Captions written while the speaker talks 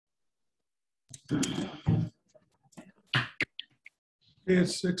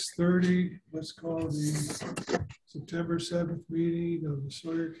It's 6:30. Let's call the September 7th meeting of the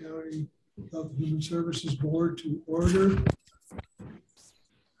Sawyer County Health and Human Services Board to order.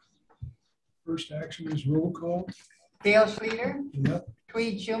 First action is roll call. Dale Schlueter. Yep.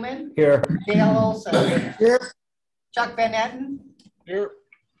 Tweed Schuman. Here. Dale Olson. Here. Chuck Van Etten. Here.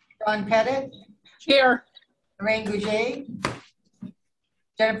 Ron Pettit. Here. Lorraine Gouget.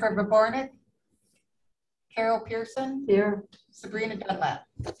 Jennifer Babornik. Carol Pearson. Here. Sabrina Dunlap.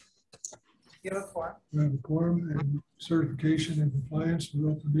 You have a quorum. We have a quorum and certification and compliance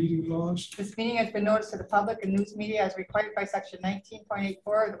with open meeting laws. This meeting has been noticed to the public and news media as required by section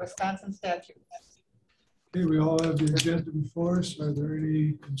 19.84 of the Wisconsin statute. Okay, we all have the agenda before us. Are there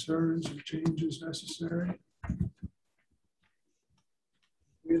any concerns or changes necessary? Okay,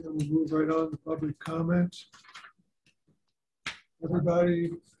 then we'll move right on to public comments.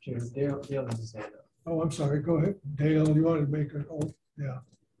 Everybody. Dale has his hand up. Oh, I'm sorry. Go ahead. Dale, you wanted to make an, oh, yeah.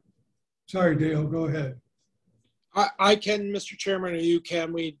 Sorry, Dale, go ahead. I can, Mr. Chairman, or you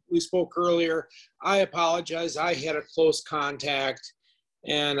can. We spoke earlier. I apologize. I had a close contact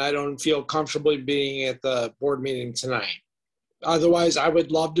and I don't feel comfortable being at the board meeting tonight. Otherwise, I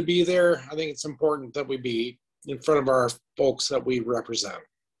would love to be there. I think it's important that we be in front of our folks that we represent.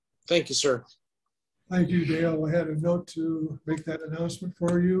 Thank you, sir. Thank you, Dale. I had a note to make that announcement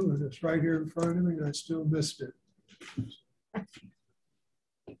for you, and it's right here in front of me, and I still missed it.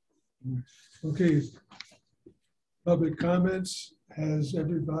 Okay. Public comments. Has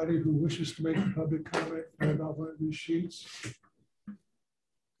everybody who wishes to make a public comment filled out one of these sheets?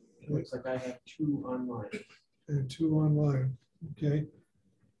 It looks like I have 2 online. And 2 online. Okay.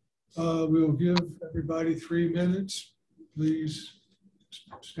 We'll give everybody 3 minutes. Please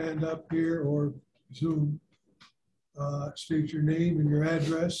stand up here or Zoom. State your name and your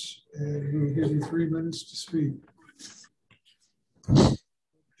address, and we'll give you 3 minutes to speak.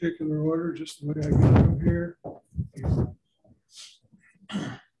 Particular order, just the way I got them here.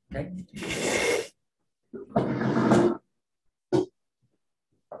 Okay.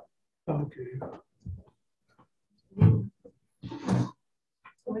 Okay.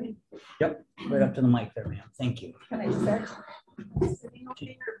 Yep, right up to the mic there, ma'am. Thank you. Can I start?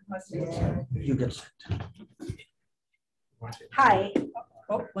 You get set. Hi.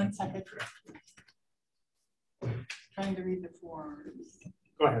 Oh, 1 second. Trying to read the forms.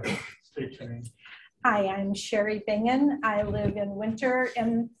 Go ahead. State your name. Hi, I'm Sherry Bingen. I live in Winter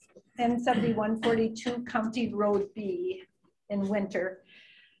and 7142 County Road B in Winter.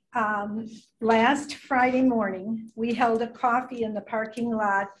 Last Friday morning, we held a coffee in the parking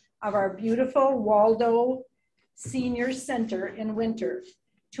lot of our beautiful Waldo Senior Center in Winter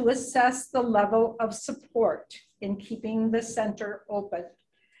to assess the level of support in keeping the center open.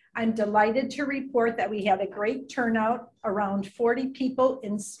 I'm delighted to report that we had a great turnout, around 40 people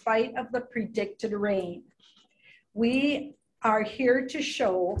in spite of the predicted rain. We are here to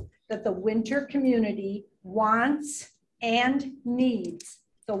show that the Winter community wants and needs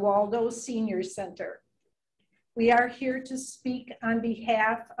the Waldo Senior Center. We are here to speak on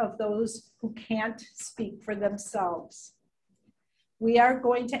behalf of those who can't speak for themselves. We are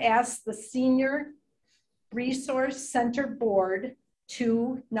going to ask the Senior Resource Center Board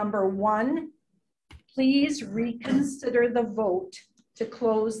to, number 1, please reconsider the vote to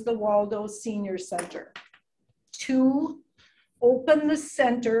close the Waldo Senior Center. 2, open the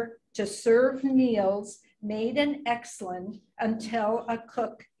center to serve meals made in Exland until a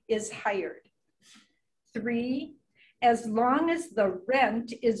cook is hired. 3, as long as the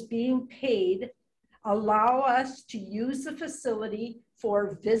rent is being paid, allow us to use the facility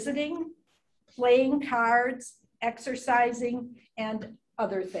for visiting, playing cards, exercising, and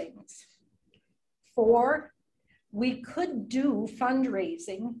other things. 4, we could do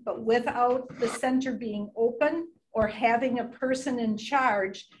fundraising, but without the center being open or having a person in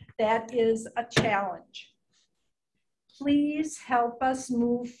charge, that is a challenge. Please help us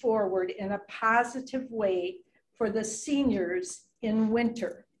move forward in a positive way for the seniors in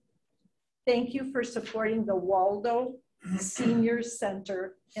Winter. Thank you for supporting the Waldo Senior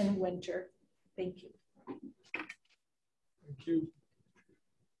Center in Winter. Thank you. Thank you.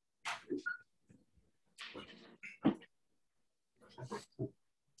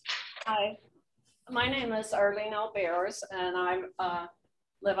 Hi, my name is Arlene Albears, and I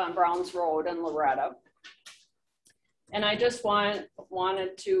live on Browns Road in Loretto. And I just wanted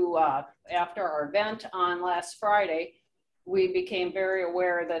to, after our event on last Friday, we became very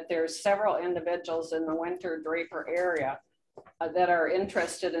aware that there's several individuals in the Winter Draper area that are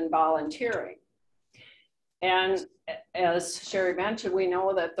interested in volunteering. And as Sherry mentioned, we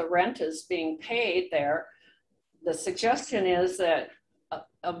know that the rent is being paid there. The suggestion is that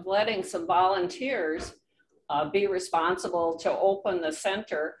of letting some volunteers be responsible to open the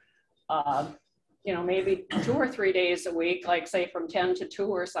center, you know, maybe 2 or 3 days a week, like say from 10 to 2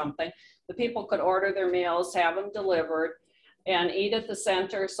 or something. The people could order their meals, have them delivered, and eat at the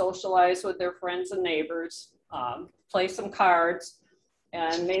center, socialize with their friends and neighbors, play some cards,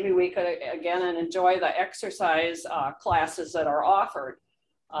 and maybe we could, again, enjoy the exercise classes that are offered.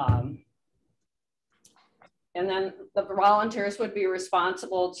 And then the volunteers would be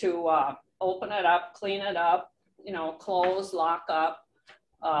responsible to open it up, clean it up, you know, close, lock up.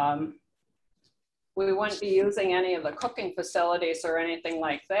 We wouldn't be using any of the cooking facilities or anything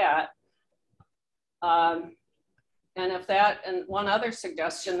like that. And if that, and one other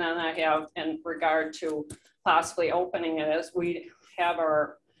suggestion that I have in regard to possibly opening it is we have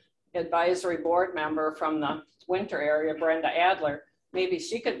our advisory board member from the Winter area, Brenda Adler. Maybe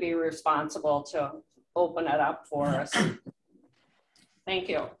she could be responsible to open it up for us. Thank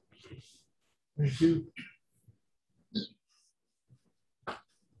you. Thank you.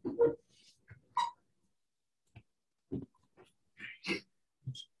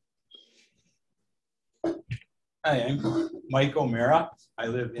 Hi, I'm Mike O'Mara. I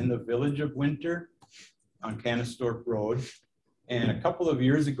live in the village of Winter on Canastorp Road. And a couple of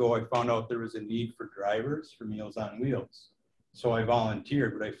years ago, I found out there was a need for drivers for Meals on Wheels. So I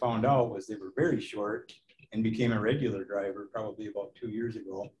volunteered. What I found out was they were very short and became a regular driver probably about 2 years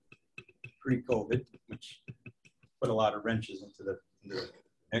ago, pre-COVID, which put a lot of wrenches into the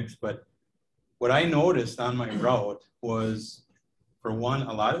mix. But what I noticed on my route was, for one,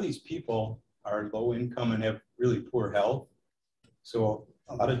 a lot of these people are low income and have really poor health. So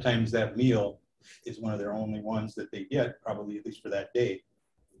a lot of times that meal is one of their only ones that they get, probably at least for that day.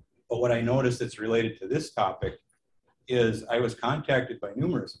 But what I noticed that's related to this topic is I was contacted by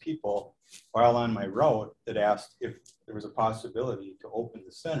numerous people while on my route that asked if there was a possibility to open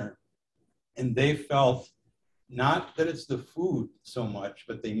the center. And they felt not that it's the food so much,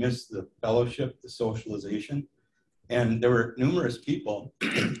 but they miss the fellowship, the socialization. And there were numerous people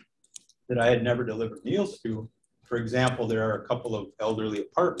that I had never delivered meals to. For example, there are a couple of elderly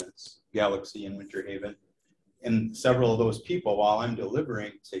apartments, Galaxy and Winter Haven, and several of those people, while I'm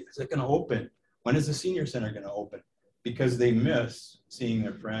delivering, say, is it gonna open? When is the senior center gonna open? Because they miss seeing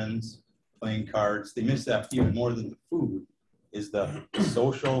their friends, playing cards. They miss that even more than the food, is the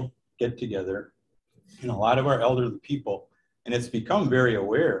social get together. And a lot of our elderly people, and it's become very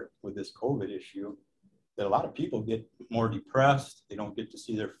aware with this COVID issue, that a lot of people get more depressed. They don't get to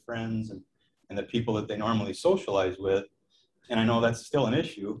see their friends and the people that they normally socialize with. And I know that's still an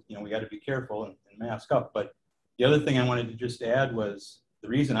issue. You know, we got to be careful and mask up. But the other thing I wanted to just add was the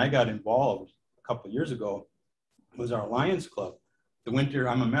reason I got involved a couple of years ago was our Lions Club.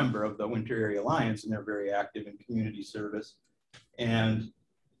 I'm a member of the Winter Area Alliance, and they're very active in community service. And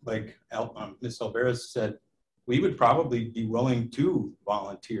like Ms. Alvarez said, we would probably be willing to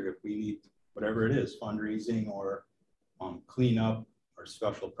volunteer if we need whatever it is, fundraising or cleanup or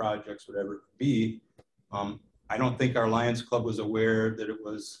special projects, whatever it could be. I don't think our Lions Club was aware that it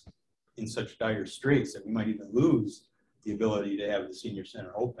was in such dire straits that we might even lose the ability to have the senior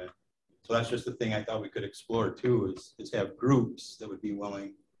center open. So that's just the thing I thought we could explore too, is have groups that would be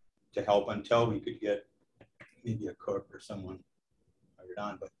willing to help until we could get maybe a cook or someone hired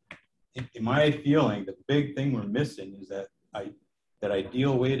on. But in my feeling, the big thing we're missing is that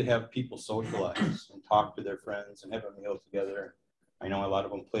ideal way to have people socialize and talk to their friends and have a meal together. I know a lot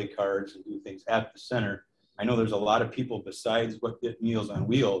of them play cards and do things at the center. I know there's a lot of people besides what get Meals on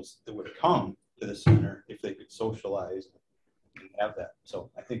Wheels that would come to the center if they could socialize and have that.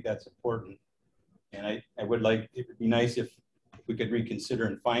 So I think that's important. And I would like, it would be nice if we could reconsider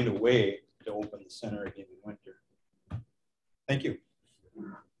and find a way to open the center again in winter. Thank you.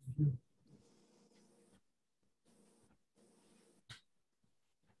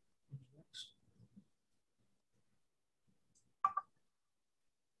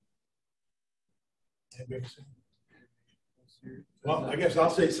 Well, I guess I'll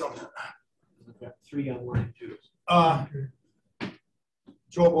say something. I've got 3 online too.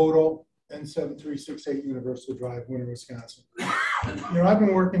 Joe Bodo, N7368 Universal Drive, Winter, Wisconsin. You know, I've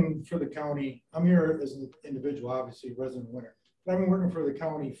been working for the county. I'm here as an individual, obviously, resident of Winter. But I've been working for the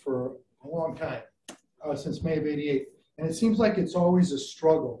county for a long time, since May of '88. And it seems like it's always a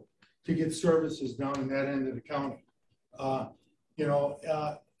struggle to get services down in that end of the county. You know,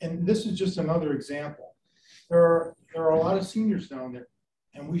 and this is just another example. There are a lot of seniors down there,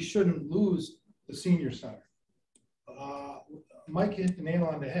 and we shouldn't lose the senior center. Mike hit the nail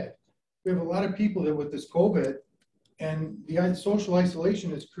on the head. we have a lot of people that with this COVID and the social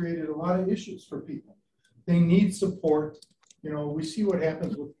isolation has created a lot of issues for people. They need support. You know, we see what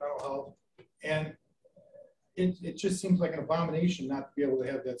happens with mental health, and it just seems like an abomination not to be able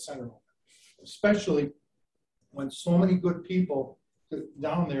to have that center open, especially when so many good people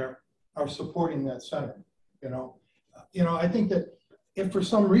down there are supporting that center. You know, I think that if for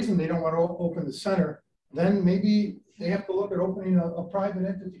some reason they don't want to open the center, then maybe they have to look at opening a private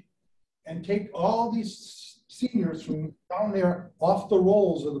entity and take all these seniors from down there off the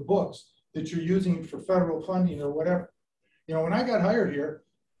rolls of the books that you're using for federal funding or whatever. You know, when I got hired here,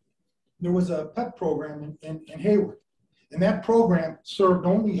 there was a PEP program in Hayward, and that program served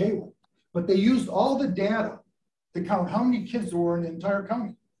only Hayward, but they used all the data to count how many kids there were in the entire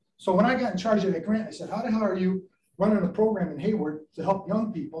county. So when I got in charge of that grant, I said, how the hell are you running a program in Hayward to help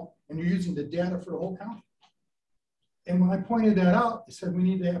young people and you're using the data for the whole county? And when I pointed that out, they said, we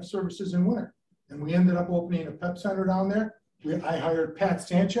need to have services in winter. And we ended up opening a PEP center down there. I hired Pat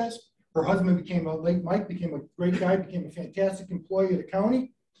Sanchez. Her husband late Mike became a great guy, became a fantastic employee of the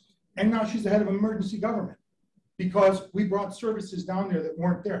county. And now she's the head of emergency government because we brought services down there that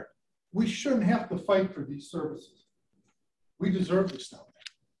weren't there. We shouldn't have to fight for these services. We deserve this down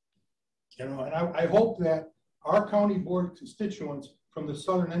there. You know, and I hope that our county board constituents from the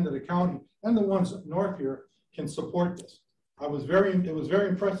southern end of the county and the ones up north here can support this. It was very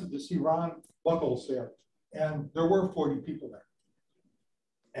impressive to see Ron Buckles there, and there were 40 people there.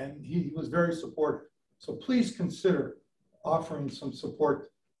 And he was very supportive. So please consider offering some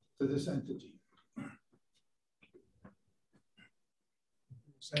support to this entity.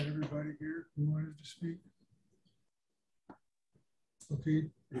 Is that everybody here who wanted to speak?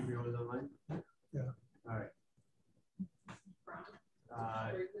 Okay. Anybody else online? Yeah. All right.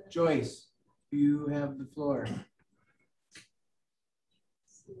 Joyce, you have the floor.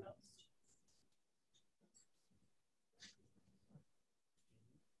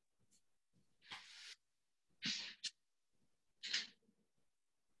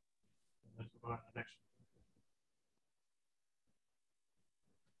 Let's move on to the next.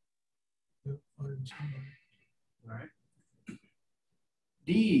 Yep, find somebody. All right.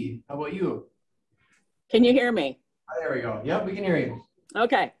 Dee, how about you? Can you hear me? There we go. Yep, we can hear you.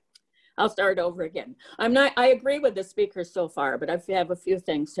 Okay, I'll start over again. I agree with the speakers so far, but I have a few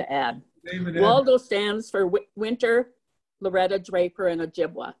things to add. Waldo stands for Winter, Loretta, Draper, and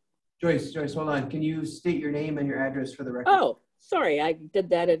Ojibwa. Joyce, hold on. Can you state your name and your address for the record? Oh, sorry, I did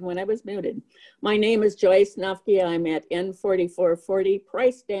that when I was muted. My name is Joyce Nufke. I'm at N4440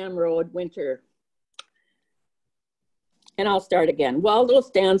 Price Dam Road, Winter. And I'll start again. Waldo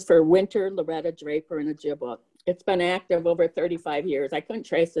stands for Winter, Loretta, Draper, and Ojibwa. It's been active over 35 years. I couldn't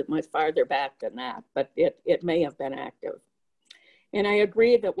trace it much farther back than that, but it may have been active. And I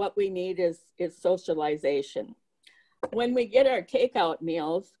agree that what we need is socialization. When we get our takeout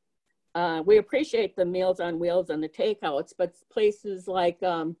meals, we appreciate the Meals on Wheels and the takeouts, but places like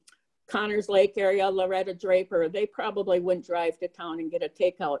Connors Lake area, Loretta, Draper, they probably wouldn't drive to town and get a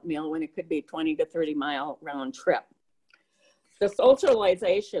takeout meal when it could be 20 to 30 mile round trip. The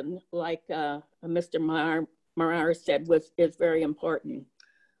socialization, like Mr. Marar said, is very important.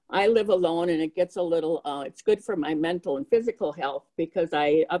 I live alone and it gets a little, it's good for my mental and physical health because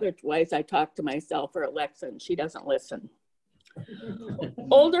otherwise I talk to myself or Alexa and she doesn't listen.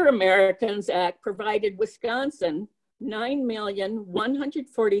 Older Americans Act provided Wisconsin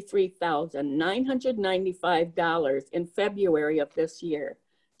 $9,143,995 in February of this year,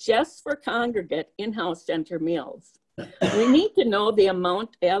 just for congregate in-house center meals. We need to know the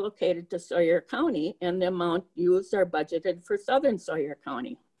amount allocated to Sawyer County and the amount used or budgeted for Southern Sawyer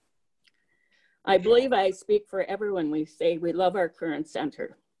County. I believe I speak for everyone. We say we love our current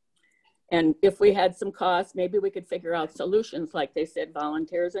center. And if we had some costs, maybe we could figure out solutions, like they said,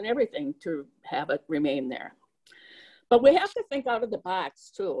 volunteers and everything to have it remain there. But we have to think out of the box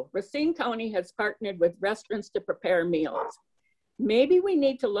too. Racine County has partnered with restaurants to prepare meals. Maybe we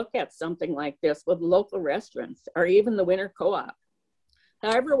need to look at something like this with local restaurants or even the winter co-op.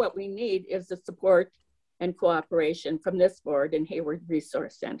 However, what we need is the support and cooperation from this board and Hayward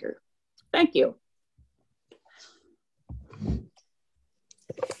Resource Center. Thank you.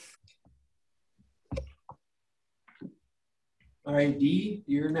 All right, Dee,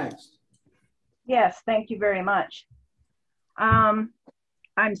 you're next. Yes, thank you very much.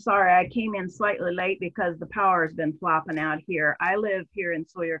 I'm sorry, I came in slightly late because the power has been flopping out here. I live here in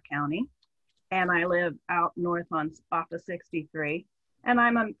Sawyer County, and I live out north on off of 63, and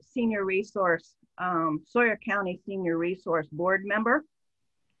I'm a senior resource, Sawyer County Senior Resource Board member.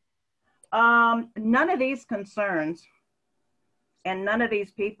 None of these concerns and none of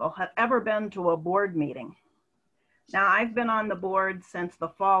these people have ever been to a board meeting. Now, I've been on the board since the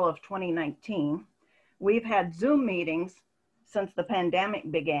fall of 2019. We've had Zoom meetings since the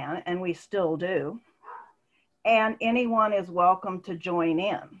pandemic began, and we still do. And anyone is welcome to join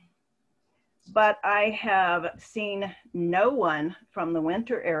in. But I have seen no one from the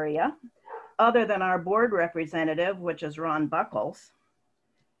Winter area other than our board representative, which is Ron Buckles.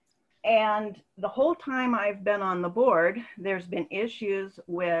 And the whole time I've been on the board, there's been issues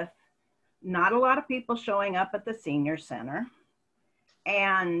with not a lot of people showing up at the senior center.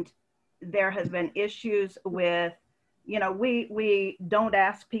 And there has been issues with, you know, we don't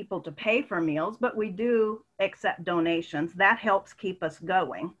ask people to pay for meals, but we do accept donations. That helps keep us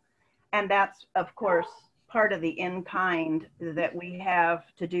going. And that's, of course, part of the in-kind that we have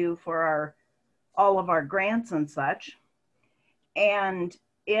to do for all of our grants and such. And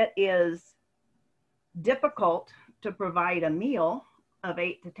it is difficult to provide a meal of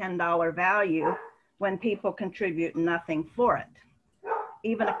 $8 to $10 value when people contribute nothing for it.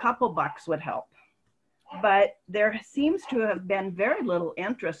 Even a couple bucks would help. But there seems to have been very little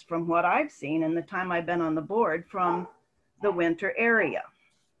interest from what I've seen in the time I've been on the board from the Winter area.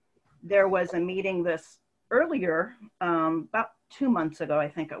 There was a meeting this earlier, about 2 months ago, I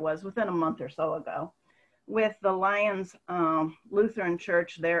think it was, within a month or so ago, with the Lions Lutheran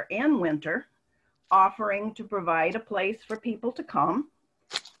Church there in Winter, offering to provide a place for people to come.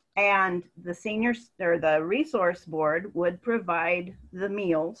 And the seniors, or the resource board, would provide the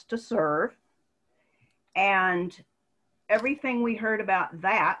meals to serve. And everything we heard about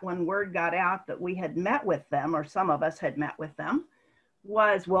that when word got out that we had met with them, or some of us had met with them,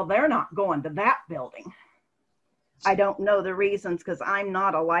 was, well, they're not going to that building. I don't know the reasons because I'm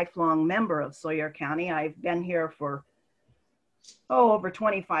not a lifelong member of Sawyer County. I've been here for, over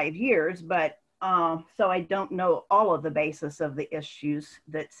 25 years, but so I don't know all of the basis of the issues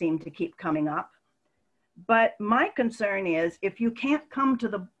that seem to keep coming up. But my concern is if you can't come to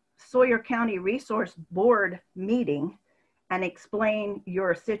the Sawyer County Resource Board meeting and explain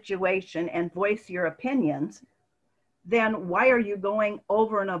your situation and voice your opinions, then why are you going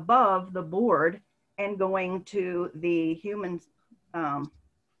over and above the board and going to the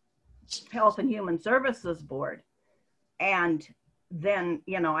Health and Human Services Board? And then,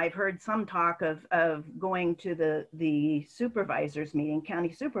 you know, I've heard some talk of going to the supervisors meeting,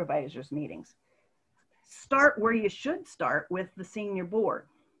 county supervisors meetings. Start where you should start, with the senior board.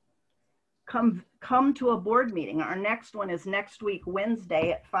 Come to a board meeting. Our next one is next week,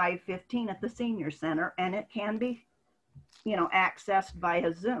 Wednesday at 5:15 at the senior center, and it can be, you know, accessed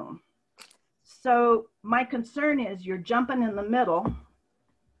via Zoom. So my concern is you're jumping in the middle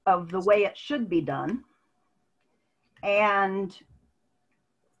of the way it should be done. And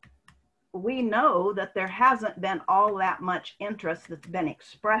we know that there hasn't been all that much interest that's been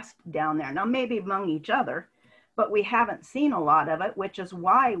expressed down there. Now, maybe among each other, but we haven't seen a lot of it, which is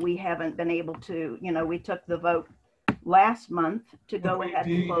why we haven't been able to, you know, we took the vote last month to go ahead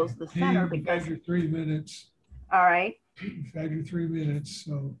and close the center because— You've had your 3 minutes. All right. You've had your 3 minutes,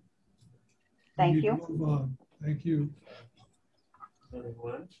 so. Thank you. Move on. Thank you.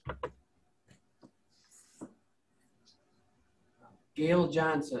 Anyone? Gail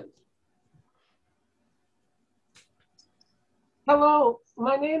Johnson. Hello,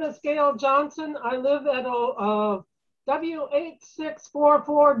 my name is Gail Johnson. I live at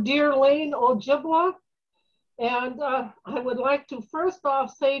W8644 Deer Lane, Ojibwa. And I would like to first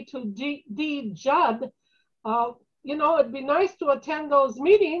off say to D. Judd, you know, it'd be nice to attend those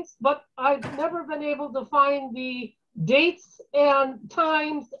meetings, but I've never been able to find the dates and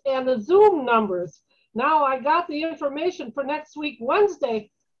times and the Zoom numbers. Now I got the information for next week,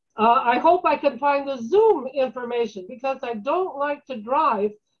 Wednesday. I hope I can find the Zoom information because I don't like to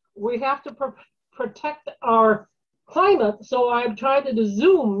drive. We have to protect our climate, so I'm trying to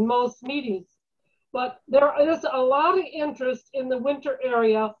Zoom most meetings. But there is a lot of interest in the Winter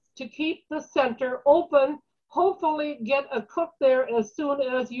area to keep the center open, hopefully get a cook there as soon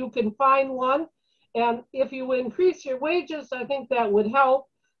as you can find one. And if you increase your wages, I think that would help.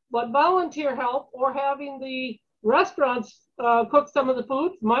 But volunteer help or having the restaurants cook some of the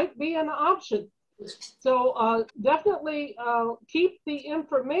food might be an option. So definitely keep the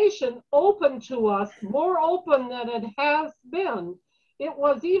information open to us, more open than it has been. It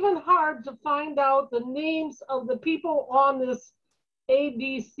was even hard to find out the names of the people on this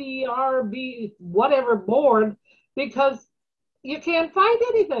ADCRB whatever board because you can't find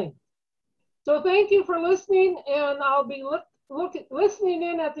anything. So thank you for listening, and I'll be listening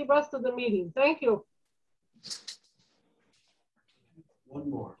in at the rest of the meeting. Thank you. One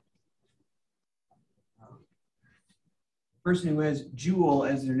more. person who has Jewel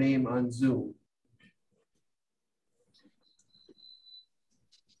as their name on Zoom.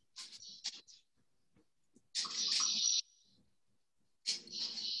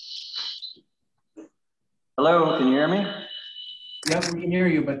 Hello, can you hear me? Yep, we can hear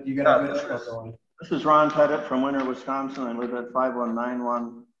you, but you got a good echo going. This is Ron Pettit from Winter, Wisconsin. I live at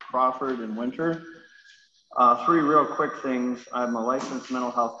 5191 Crawford in Winter. 3 real quick things. I'm a licensed mental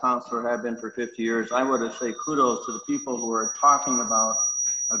health counselor, have been for 50 years. I would say kudos to the people who are talking about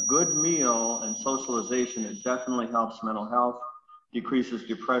a good meal and socialization. It definitely helps mental health, decreases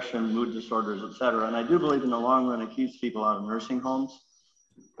depression, mood disorders, etc. And I do believe in the long run, it keeps people out of nursing homes.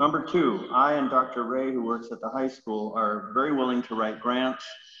 Number 2, I and Dr. Ray, who works at the high school, are very willing to write grants.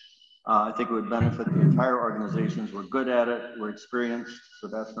 I think it would benefit the entire organizations. We're good at it, we're experienced, so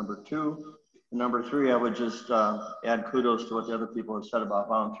that's number 2. And number 3, I would just add kudos to what the other people have said about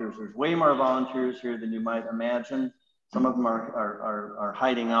volunteers. There's way more volunteers here than you might imagine. Some of them are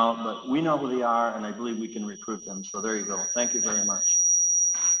hiding out, but we know who they are, and I believe we can recruit them. So there you go. Thank you very much.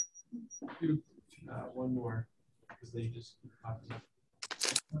 Thank you. One more, because they just popped up.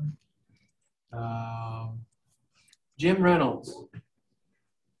 Jim Reynolds.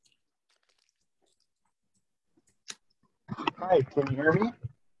 Hi, can you hear me?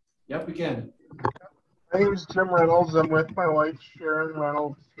 Yep, we can. My name is Jim Reynolds. I'm with my wife, Sharon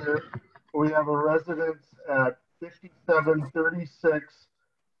Reynolds here. We have a residence at 5736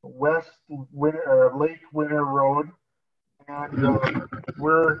 West Lake Winter Road. And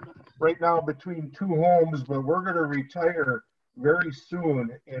we're right now between 2 homes, but we're going to retire very soon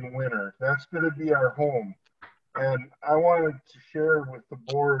in winter. That's going to be our home. And I wanted to share with the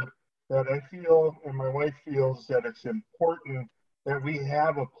board that I feel, and my wife feels, that it's important that we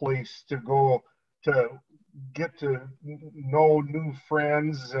have a place to go to get to know new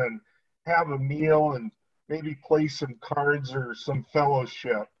friends and have a meal and maybe play some cards or some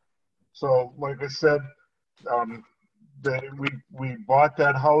fellowship. So like I said, that we bought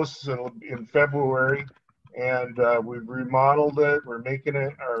that house in February, and we've remodeled it. We're making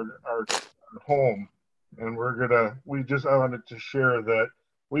it our home, and I wanted to share that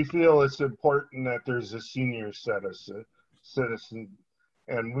we feel it's important that there's a senior citizen,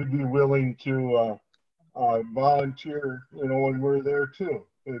 and we'd be willing to volunteer, when we're there too.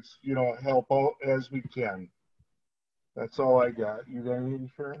 It's, help out as we can. That's all I got. You got anything,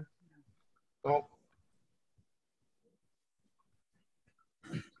 Sharon? Oh.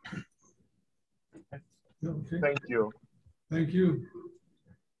 Okay. Thank you. Thank you.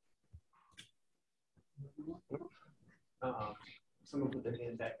 Someone put their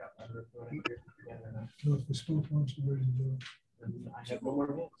hand back up. I don't know if you want to hear it again or not. No, if the school wants to ready to do it. And I have one more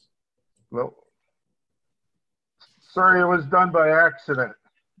hand. No. Sorry, it was done by accident.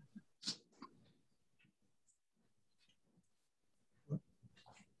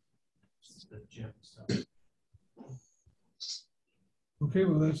 The gym stuff. Okay,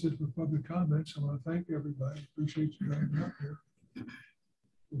 well, that's it for public comments. I want to thank everybody. Appreciate you driving up here.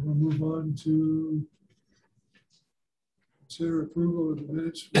 We'll move on to consider approval of the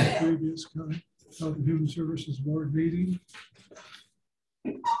minutes for the previous Health and Human Services Board meeting.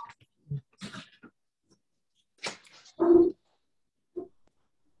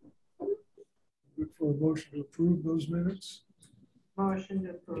 Good for a motion to approve those minutes. Motion to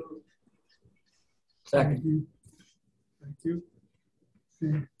approve. Second. Thank you. Thank you.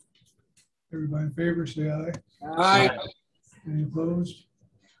 Okay. Everybody in favor, say aye. Aye. Any opposed?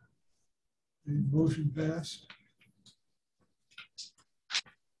 Any motion passed?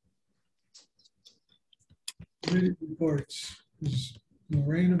 Committee reports. Is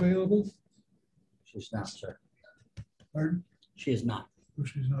Lorraine available? She's not, sir. Pardon? She is not. Oh,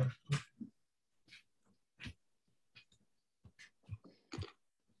 she's not.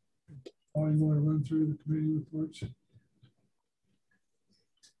 Oh, you want to run through the committee reports?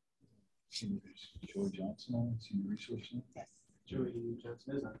 Joey Johnson on Senior Resource Center? Yes. Joey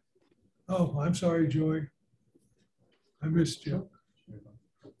Johnson is on. Oh, I'm sorry, Joy. I missed you.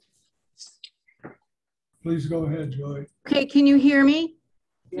 Please go ahead, Joy. Okay, can you hear me?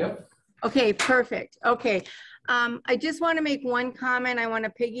 Yep. Okay, perfect. Okay. I just want to make one comment. I want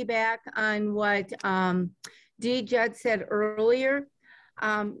to piggyback on what Dee Judd said earlier.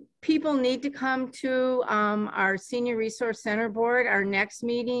 People need to come to our Senior Resource Center board. Our next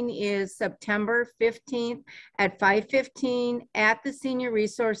meeting is September 15th at 5:15 at the Senior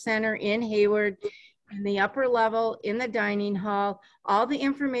Resource Center in Hayward. in the upper level in the dining hall. All the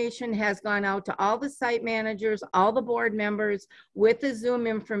information has gone out to all the site managers, all the board members with the Zoom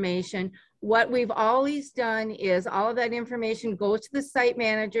information. What we've always done is all of that information goes to the site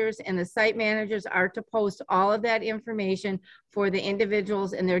managers, and the site managers are to post all of that information for the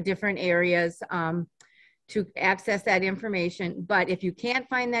individuals in their different areas to access that information. But if you can't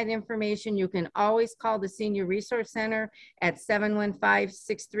find that information, you can always call the Senior Resource Center at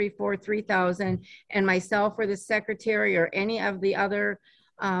 715-634-3000, and myself or the secretary or any of the other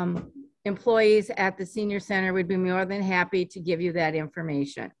employees at the Senior Center would be more than happy to give you that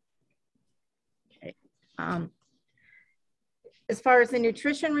information. Okay. As far as the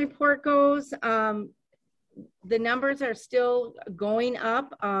nutrition report goes, the numbers are still going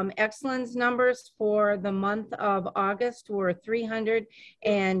up. Excellence numbers for the month of August were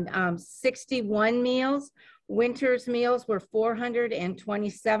 361 meals. Winter's meals were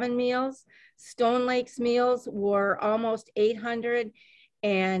 427 meals. Stone Lake's meals were almost 800,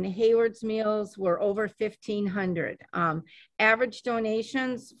 and Hayward's meals were over 1,500. Average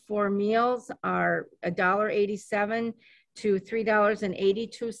donations for meals are $1.87 to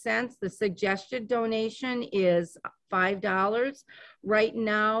 $3.82. The suggested donation is $5. Right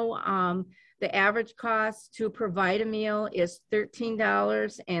now, the average cost to provide a meal is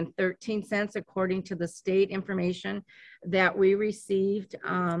 $13.13 according to the state information that we received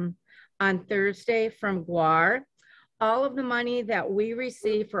on Thursday from GWAR. All of the money that we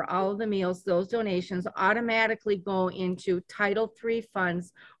receive for all of the meals, those donations automatically go into Title III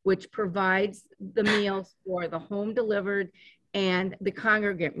funds, which provides the meals for the home delivered and the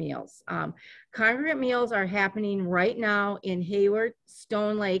congregate meals. Congregate meals are happening right now in Hayward,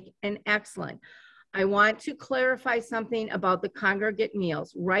 Stone Lake, and Excellent. I want to clarify something about the congregate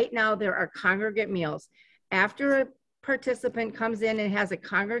meals. Right now, there are congregate meals. After a participant comes in and has a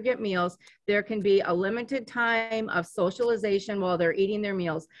congregate meals, there can be a limited time of socialization while they're eating their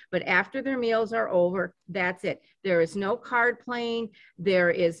meals. But after their meals are over, that's it. There is no card playing, there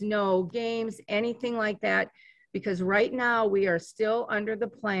is no games, anything like that. Because right now we are still under the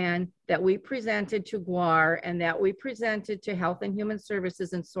plan that we presented to GWAR and that we presented to Health and Human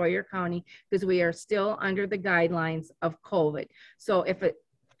Services in Sawyer County, because we are still under the guidelines of COVID. So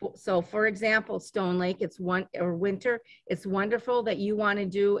for example, Stone Lake, Winter, it's wonderful that you want to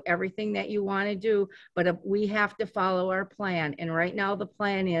do everything that you want to do, but we have to follow our plan. And right now the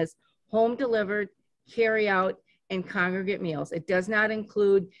plan is home delivered, carry out, and congregate meals. It does not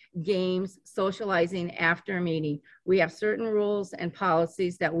include games, socializing after a meeting. We have certain rules and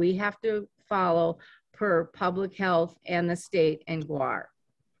policies that we have to follow per public health and the state and GWAR.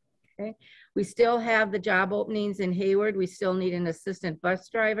 Okay. We still have the job openings in Hayward. We still need an assistant bus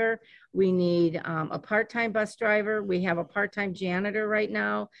driver. We need a part-time bus driver. We have a part-time janitor right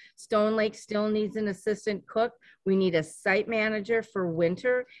now. Stone Lake still needs an assistant cook. We need a site manager for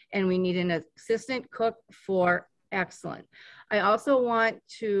Winter, and we need an assistant cook for Excellent. I also want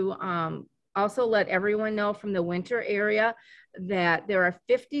to also let everyone know from the Winter area that there are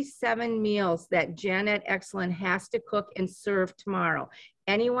 57 meals that Jen at Excellent has to cook and serve tomorrow.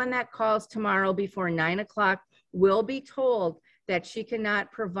 Anyone that calls tomorrow before 9 o'clock will be told that she cannot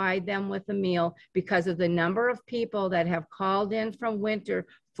provide them with a meal because of the number of people that have called in from Winter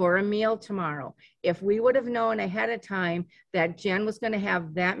for a meal tomorrow. If we would have known ahead of time that Jen was going to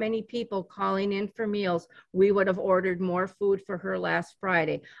have that many people calling in for meals, we would have ordered more food for her last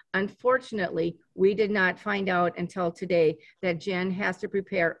Friday. Unfortunately, we did not find out until today that Jen has to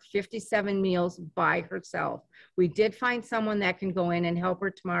prepare 57 meals by herself. We did find someone that can go in and help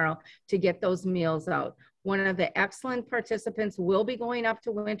her tomorrow to get those meals out. One of the Excellent participants will be going up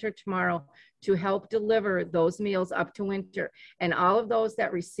to Winter tomorrow to help deliver those meals up to Winter. And all of those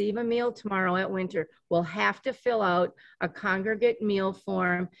that receive a meal tomorrow at Winter will have to fill out a congregate meal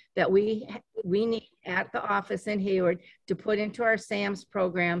form that we need at the office in Hayward to put into our SAMS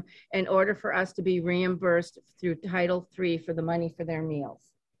program in order for us to be reimbursed through Title III for the money for their meals.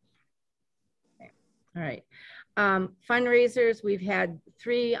 Okay. All right. Fundraisers, we've had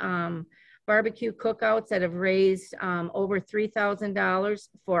 3 barbecue cookouts that have raised over $3,000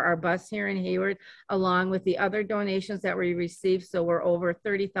 for our bus here in Hayward, along with the other donations that we received. So we're over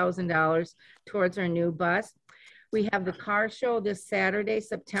 $30,000 towards our new bus. We have the car show this Saturday,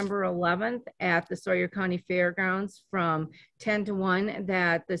 September 11th at the Sawyer County Fairgrounds from 10 to 1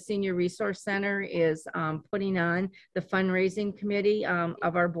 that the Senior Resource Center is putting on. The fundraising committee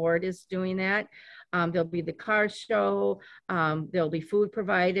of our board is doing that. There'll be the car show. There'll be food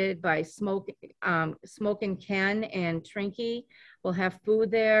provided by Smoke and Ken and Trinky. We'll have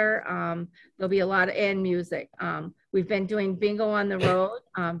food there. There'll be a lot of, and music. We've been doing bingo on the road.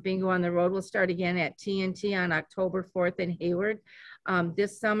 Bingo on the road will start again at TNT on October 4th in Hayward.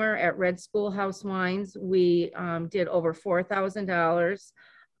 This summer at Red Schoolhouse Wines, we did over $4,000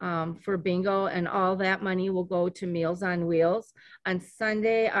 for bingo, and all that money will go to Meals on Wheels. On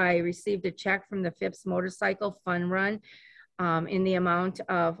Sunday, I received a check from the Phipps Motorcycle Fun Run in the amount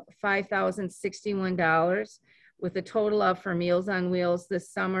of $5,061, with a total of, for Meals on Wheels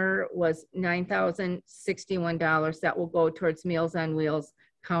this summer, was $9,061 that will go towards Meals on Wheels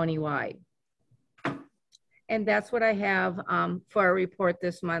countywide. And that's what I have for a report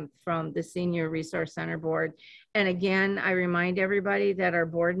this month from the Senior Resource Center Board. And again, I remind everybody that our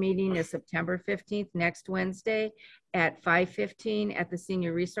board meeting is September 15th, next Wednesday at 5:15 at the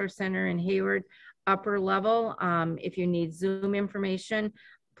Senior Resource Center in Hayward, upper level. If you need Zoom information,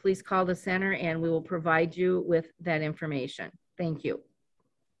 please call the center and we will provide you with that information. Thank you.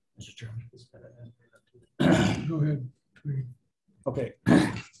 Mr. Chairman. Go ahead, Tweed. Okay.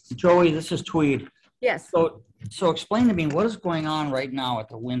 Joey, this is Tweed. Yes. So explain to me what is going on right now at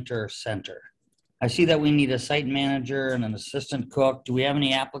the Winter Center. I see that we need a site manager and an assistant cook. Do we have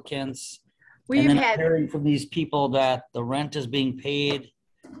any applicants? We've and then had hearing from these people that the rent is being paid.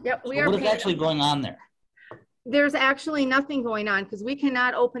 Yep, we So are. what is actually going on there? There's actually nothing going on because we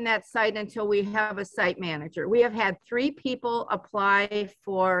cannot open that site until we have a site manager. We have had 3 people apply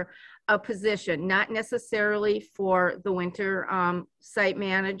for a position, not necessarily for the winter site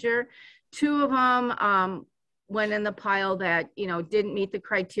manager. 2 of them went in the pile that, you know, didn't meet the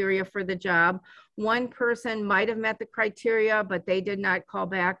criteria for the job. 1 person might have met the criteria, but they did not call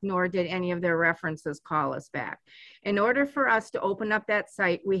back, nor did any of their references call us back. In order for us to open up that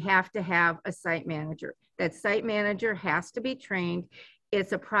site, we have to have a site manager. That site manager has to be trained.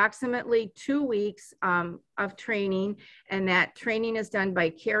 It's approximately 2 weeks of training, and that training is done by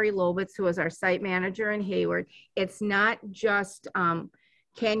Carrie Lobitz, who is our site manager in Hayward. It's not just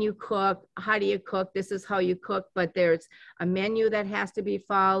can you cook? How do you cook? This is how you cook, but there's a menu that has to be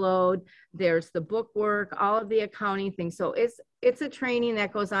followed. There's the book work, all of the accounting things. So it's a training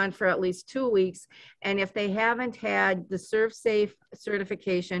that goes on for at least 2 weeks. And if they haven't had the Serve Safe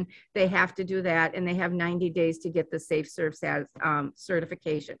certification, they have to do that. And they have 90 days to get the Safe Serve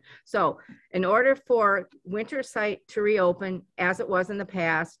certification. So in order for winter site to reopen as it was in the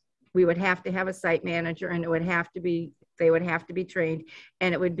past, we would have to have a site manager, and it would have to be, they would have to be trained,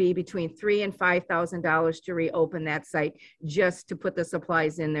 and it would be between $3,000 and $5,000 to reopen that site just to put the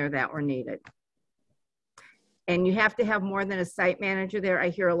supplies in there that were needed. And you have to have more than a site manager there. I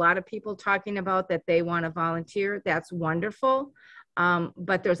hear a lot of people talking about that they want to volunteer. That's wonderful.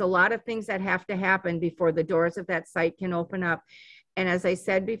 But there's a lot of things that have to happen before the doors of that site can open up. And as I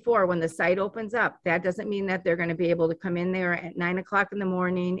said before, when the site opens up, that doesn't mean that they're going to be able to come in there at 9 o'clock in the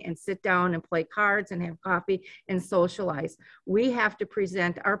morning and sit down and play cards and have coffee and socialize. We have to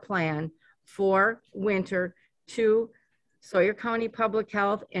present our plan for winter to Sawyer County Public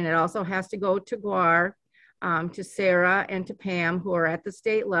Health, and it also has to go to GWAR, to Sarah and to Pam, who are at the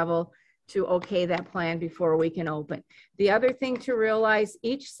state level, to okay that plan before we can open. The other thing to realize,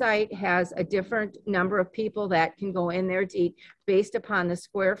 each site has a different number of people that can go in there to eat based upon the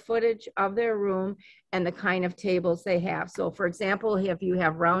square footage of their room and the kind of tables they have. So for example, if you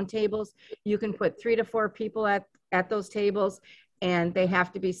have round tables, you can put 3 to 4 people at those tables, and they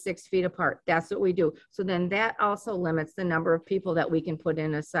have to be 6 feet apart. That's what we do. So then that also limits the number of people that we can put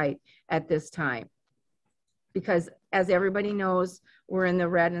in a site at this time. Because as everybody knows, we're in the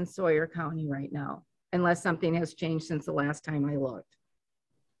red in Sawyer County right now, unless something has changed since the last time I looked.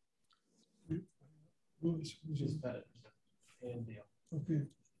 Just that and deal. Okay.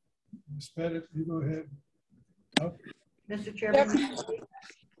 Ms. Pettit, you go ahead. Oh. Mr. Chairman,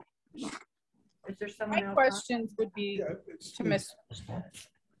 is there someone My else? questions would be to Ms.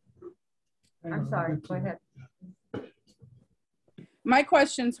 I'm sorry, go ahead. My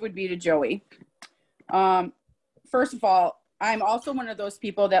questions would be to Joey. First of all, I'm also one of those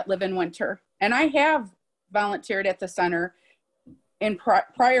people that live in winter, and I have volunteered at the center in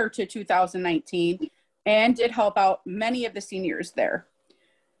prior to 2019 and did help out many of the seniors there.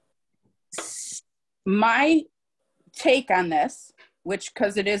 My take on this, which,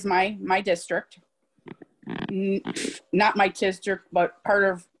 because it is my district, not my district, but part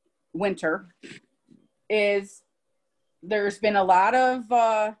of winter, is there's been a lot of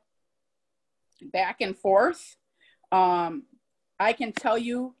back and forth. I can tell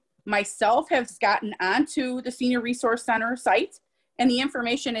you myself has gotten onto the Senior Resource Center site, and the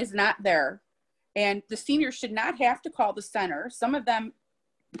information is not there. And the seniors should not have to call the center. Some of them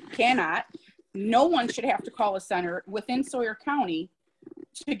cannot. no one should have to call a center within Sawyer County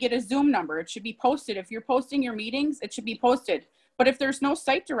to get a Zoom number. It should be posted. If you're posting your meetings, it should be posted. But if there's no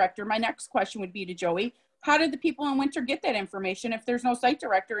site director, my next question would be to Joey, how did the people in Winter get that information if there's no site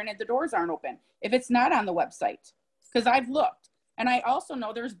director and the doors aren't open? If it's not on the website? Because I've looked. And I also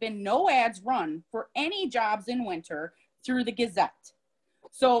know there's been no ads run for any jobs in Winter through the Gazette.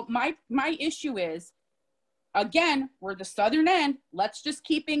 So my issue is, again, we're the southern end. Let's just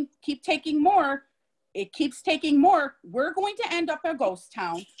keep taking more. It keeps taking more. We're going to end up a ghost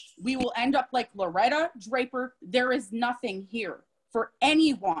town. We will end up like Loretta, Draper. There is nothing here for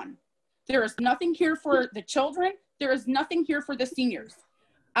anyone. There is nothing here for the children. There is nothing here for the seniors.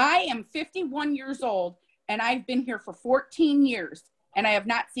 I am 51 years old and I've been here for 14 years and I have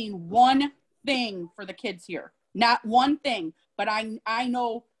not seen one thing for the kids here. Not one thing, but I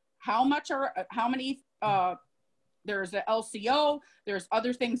know how many, there's a LCO, there's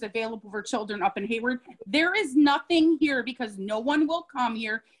other things available for children up in Hayward. There is nothing here because no one will come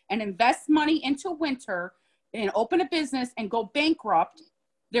here and invest money into Winter and open a business and go bankrupt.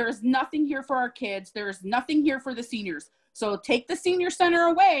 There is nothing here for our kids. There is nothing here for the seniors. So take the senior center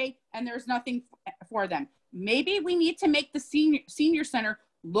away and there's nothing for them. Maybe we need to make the senior center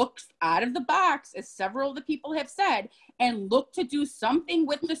look out of the box, as several of the people have said, and look to do something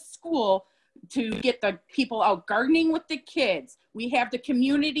with the school to get the people out gardening with the kids. We have the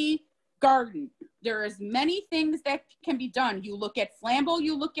community garden. There is many things that can be done. You look at Flambeau,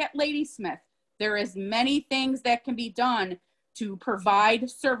 you look at Ladysmith. There is many things that can be done to provide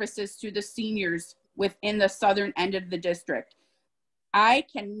services to the seniors within the southern end of the district.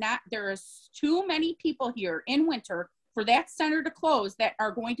 There is too many people here in Winter for that center to close that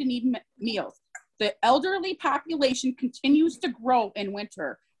are going to need meals. The elderly population continues to grow in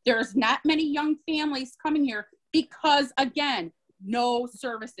Winter. There's not many young families coming here because, again, no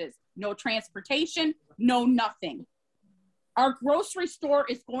services, no transportation, no nothing. Our grocery store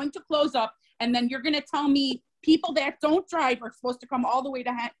is going to close up, and then you're going to tell me people that don't drive are supposed to come all the way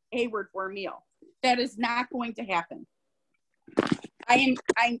to Hayward for a meal. That is not going to happen.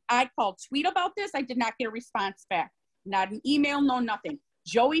 I called tweet about this. I did not get a response back. Not an email, no nothing.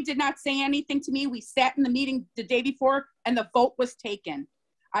 Joey did not say anything to me. We sat in the meeting the day before and the vote was taken.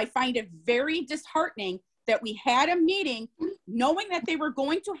 I find it very disheartening that we had a meeting knowing that they were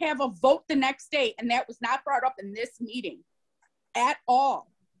going to have a vote the next day, and that was not brought up in this meeting at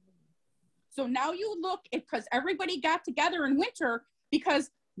all. So now you look at, because everybody got together in Winter, because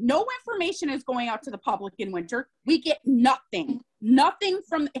no information is going out to the public in Winter. We get nothing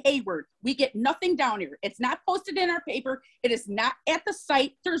from Hayward. We get nothing down here. It's not posted in our paper. It is not at the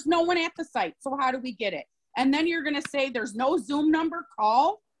site. There's no one at the site. So how do we get it? And then you're going to say there's no Zoom number,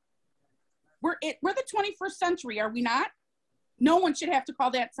 call. We're the 21st century, are we not? No one should have to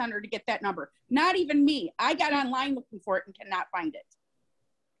call that center to get that number. Not even me. I got online looking for it and cannot find it.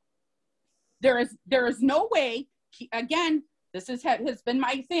 There is no way, again, this has been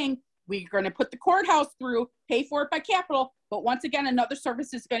my thing. We're going to put the courthouse through, pay for it by capital, but once again, another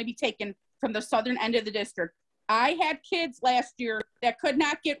service is going to be taken from the southern end of the district. I had kids last year that could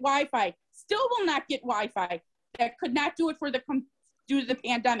not get Wi-Fi, still will not get Wi-Fi, that could not do it due to the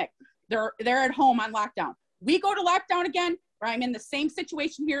pandemic. They're at home on lockdown. We go to lockdown again, where I'm in the same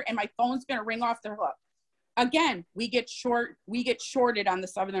situation here and my phone's going to ring off the hook. Again, we get shorted on the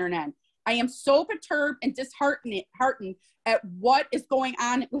southern end. I am so perturbed and disheartened at what is going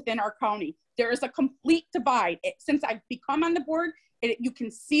on within our county. There is a complete divide. Since I've become on the board, you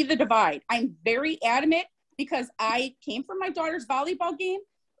can see the divide. I'm very adamant because I came from my daughter's volleyball game.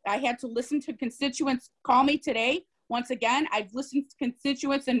 I had to listen to constituents call me today. Once again, I've listened to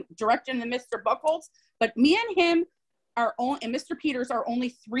constituents and directed to Mr. Buckholz, but me and him and Mr. Peters are only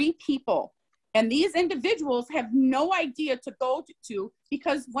 3 people. And these individuals have no idea to go to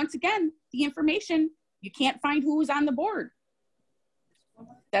because, once again, the information, you can't find who is on the board.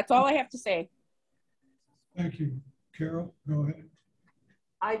 That's all I have to say. Thank you. Carol, go ahead.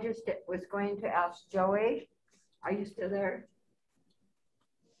 I just was going to ask Joey, are you still there?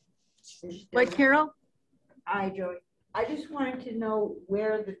 What, Carol? Hi, Joey. I just wanted to know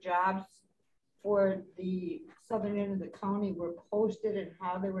where the jobs for the southern end of the county were posted and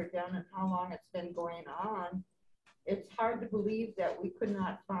how they were done and how long it's been going on. It's hard to believe that we could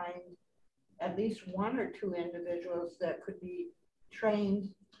not find at least 1 or 2 individuals that could be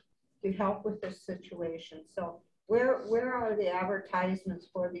trained to help with this situation. So where are the advertisements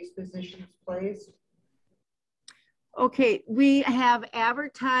for these positions placed? Okay, we have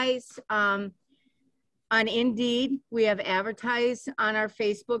advertised On Indeed, we have advertised on our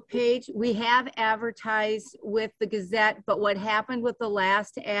Facebook page. We have advertised with the Gazette, but what happened with the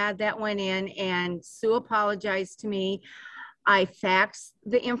last ad that went in, and Sue apologized to me, I faxed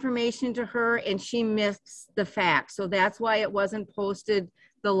the information to her and she missed the fax. So that's why it wasn't posted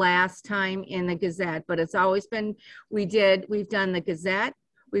the last time in the Gazette, but it's always been, we've done the Gazette,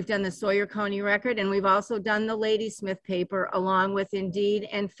 we've done the Sawyer County Record, and we've also done the Ladysmith paper along with Indeed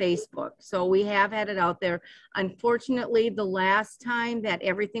and Facebook. So we have had it out there. Unfortunately, the last time that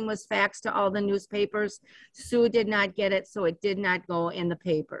everything was faxed to all the newspapers, Sue did not get it, so it did not go in the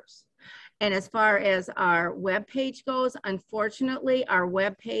papers. And as far as our webpage goes, unfortunately, our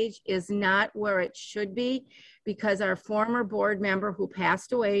webpage is not where it should be because our former board member who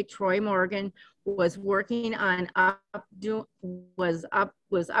passed away, Troy Morgan, was working on upgrading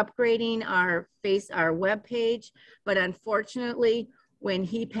our webpage, but unfortunately, when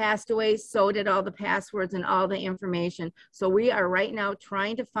he passed away, so did all the passwords and all the information. So we are right now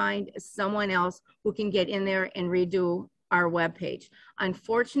trying to find someone else who can get in there and redo our webpage.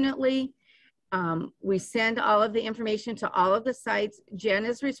 Unfortunately, we send all of the information to all of the sites. Jen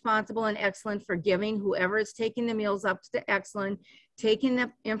is responsible and Excellent for giving whoever is taking the meals up to Excellent, taking the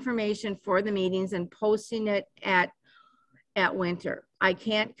information for the meetings and posting it at Winter. I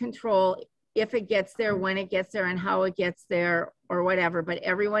can't control if it gets there, when it gets there, and how it gets there or whatever, but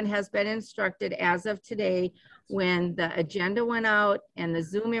everyone has been instructed as of today when the agenda went out and the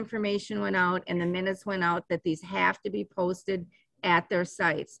Zoom information went out and the minutes went out that these have to be posted at their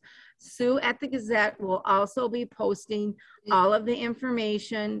sites. Sue at the Gazette will also be posting all of the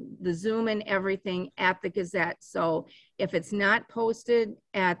information, the Zoom and everything at the Gazette. So if it's not posted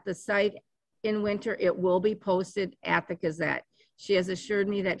at the site in Winter, it will be posted at the Gazette. She has assured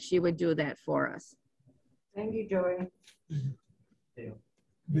me that she would do that for us. Thank you, Joey.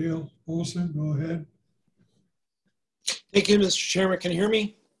 Dale Olson, go ahead. Thank you, Mr. Chairman. Can you hear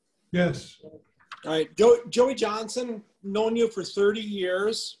me? Yes. All right. Joey Johnson, known you for 30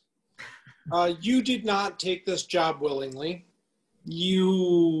 years. You did not take this job willingly.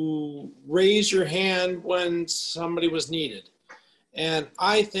 You raised your hand when somebody was needed. And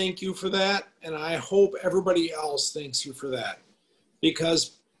I thank you for that. And I hope everybody else thanks you for that.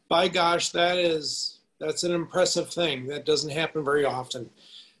 Because by gosh, that's an impressive thing. That doesn't happen very often.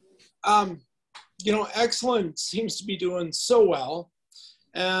 You know, Excellent seems to be doing so well.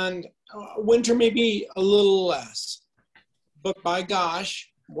 And Winter maybe a little less. But by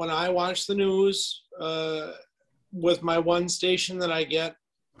gosh, when I watch the news with my one station that I get,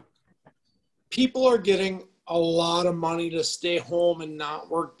 people are getting a lot of money to stay home and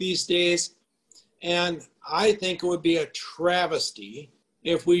not work these days. And I think it would be a travesty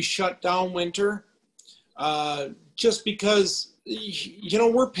if we shut down Winter just because, you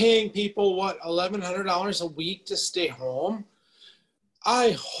know, we're paying people, what, $1,100 a week to stay home?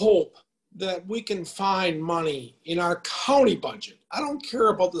 I hope that we can find money in our county budget. I don't care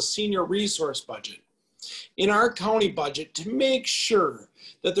about the senior resource budget. In our county budget to make sure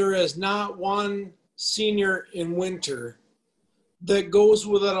that there is not one senior in Winter that goes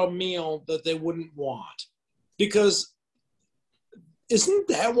without a meal that they wouldn't want. Because isn't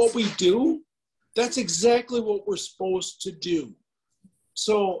that what we do? That's exactly what we're supposed to do.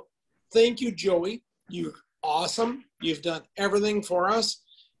 So thank you, Joey. You're awesome. You've done everything for us.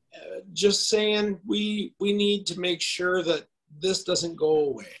 Just saying, we need to make sure that this doesn't go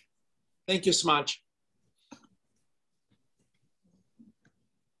away. Thank you so much.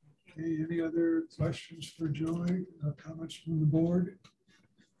 Okay, any other questions for Joey? Comments from the board?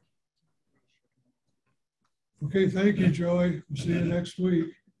 Okay, thank you, Joey. We'll see you next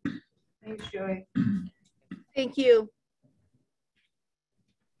week. Thanks, Joey. Thank you.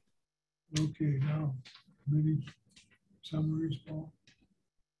 Okay, now, committee summaries, Paul.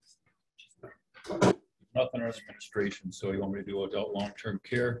 Nothing on administration, so you want me to do adult long-term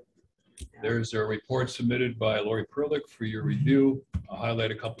care? There's a report submitted by Lori Perlich for your review. I'll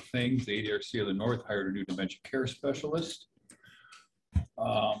highlight a couple things. The ADRC of the North hired a new dementia care specialist.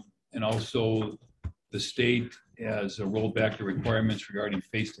 And also the state has rolled back the requirements regarding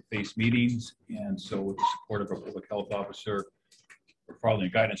face-to-face meetings. And so with the support of our public health officer, or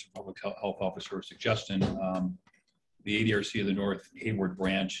following guidance from public health officer suggestion, the ADRC of the North Hayward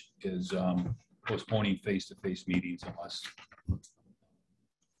branch is postponing face-to-face meetings unless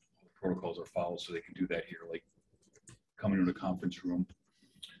protocols are followed, so they can do that here, like coming into the conference room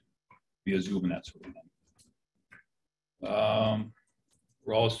via Zoom and that sort of thing.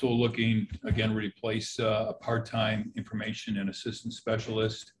 We're also looking, again, replace a part-time information and assistance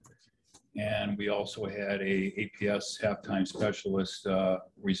specialist. And we also had a APS half-time specialist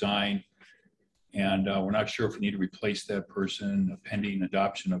resign. And we're not sure if we need to replace that person pending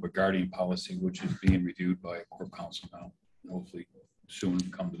adoption of a guardian policy, which is being reviewed by Corp Counsel now. Hopefully soon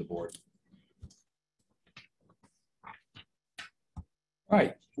come to the board. All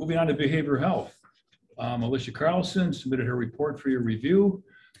right, moving on to behavioral health. Alicia Carlson submitted her report for your review.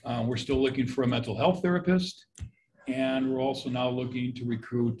 We're still looking for a mental health therapist, and we're also now looking to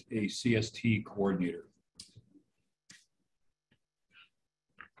recruit a CST coordinator.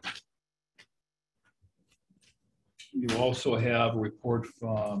 You also have a report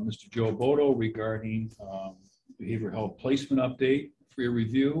from Mr. Joe Bodo regarding behavioral health placement update for your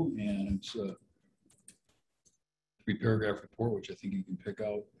review, and it's a 3-paragraph report, which I think you can pick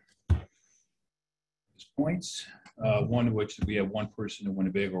out points. One of which we have one person in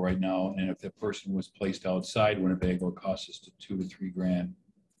Winnebago right now, and if that person was placed outside Winnebago, it costs us to $2 to $3 grand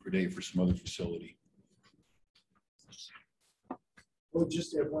per day for some other facility. We'll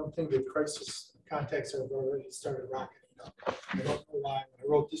just add one thing: the crisis contacts have already started rocketing up. I don't know why. When I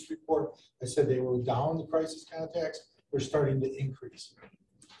wrote this report, I said they were down. The crisis contacts were starting to increase.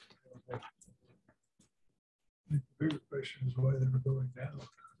 The bigger question is why they were going down.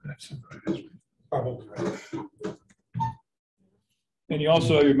 That's probably right. And you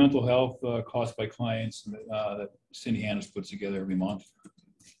also have your mental health cost by clients that Cindy Hannes puts together every month.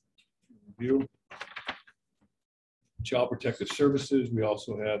 Review. Child Protective Services, we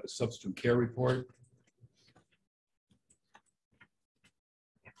also have the substance care report.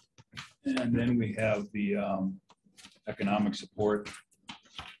 And then we have the economic support.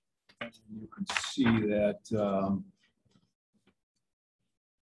 And you can see that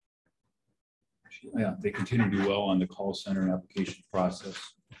yeah, they continue to do well on the call center and application process,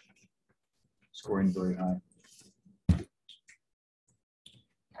 scoring very high.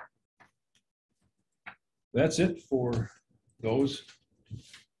 That's it for those.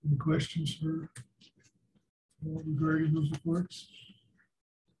 Any questions for regarding those reports?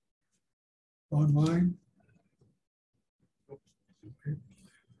 Online? Okay.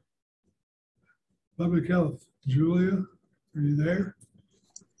 Public health, Julia, are you there?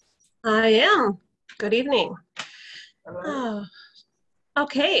 I am. Good evening.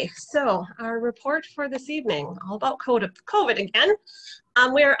 Okay, so our report for this evening, all about COVID again.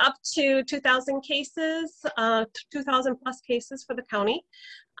 We're up to 2,000 cases, 2,000 plus cases for the county.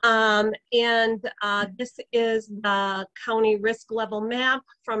 This is the county risk level map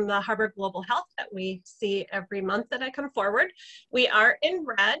from the Harvard Global Health that we see every month that I come forward. We are in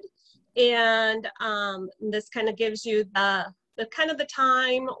red, and this kind of gives you the kind of the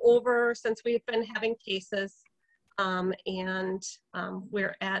time over since we've been having cases.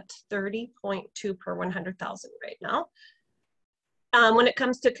 We're at 30.2 per 100,000 right now. When it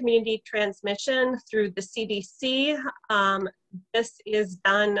comes to community transmission through the CDC, this is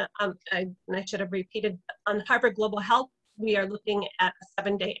done, I should have repeated, on Harvard Global Health, we are looking at a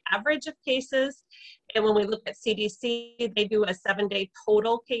 7-day average of cases. And when we look at CDC, they do a 7-day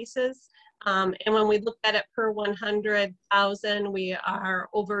total cases. And when we look at it per 100,000, we are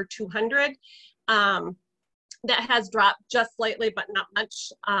over 200. That has dropped just slightly, but not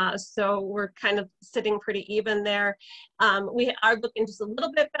much. So we're kind of sitting pretty even there. We are looking just a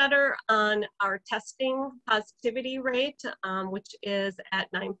little bit better on our testing positivity rate, which is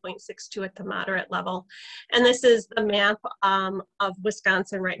at 9.62 at the moderate level. And this is the map of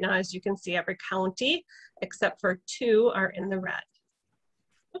Wisconsin right now. As you can see, every county except for 2 are in the red.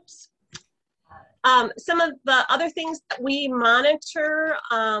 Oops. Some of the other things that we monitor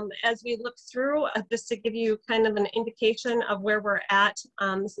as we look through, just to give you kind of an indication of where we're at.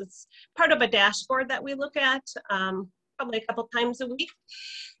 This is part of a dashboard that we look at probably a couple times a week.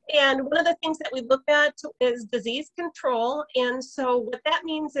 And one of the things that we look at is disease control. And so what that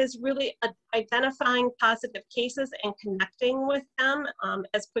means is really identifying positive cases and connecting with them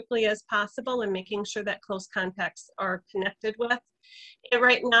as quickly as possible and making sure that close contacts are connected with. And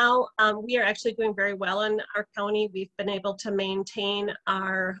right now, we are actually doing very well in our county. We've been able to maintain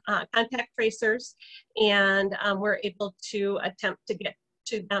our contact tracers, and we're able to attempt to get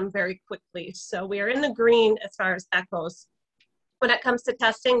to them very quickly. So we are in the green as far as that goes. When it comes to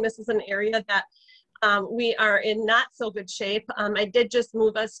testing, this is an area that we are in not so good shape. I did just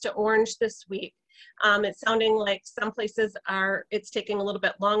move us to orange this week. It's sounding like some places it's taking a little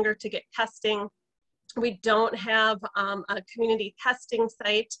bit longer to get testing. We don't have a community testing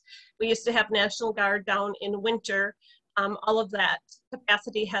site. We used to have National Guard down in winter. All of that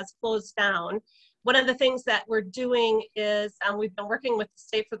capacity has closed down. One of the things that we're doing is we've been working with the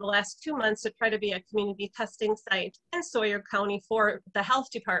state for the last 2 months to try to be a community testing site in Sawyer County for the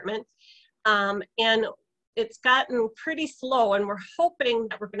health department. And it's gotten pretty slow, and we're hoping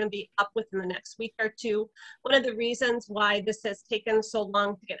that we're going to be up within the next week or two. One of the reasons why this has taken so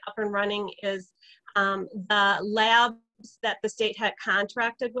long to get up and running is the labs that the state had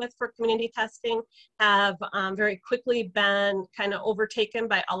contracted with for community testing have very quickly been kind of overtaken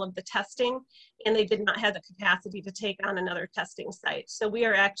by all of the testing, and they did not have the capacity to take on another testing site. So we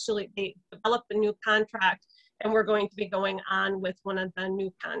are actually, they developed a new contract, and we're going to be going on with one of the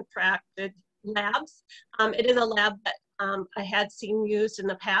new contracted labs. It is a lab that I had seen used in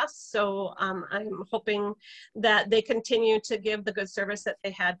the past, so I'm hoping that they continue to give the good service that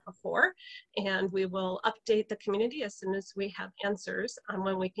they had before, and we will update the community as soon as we have answers on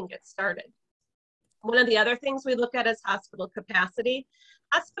when we can get started. One of the other things we look at is hospital capacity.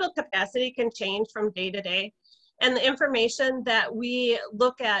 Hospital capacity can change from day to day, and the information that we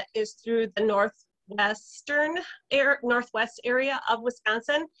look at is through the northwest area of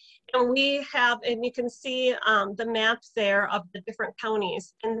Wisconsin, and we have, and you can see the maps there of the different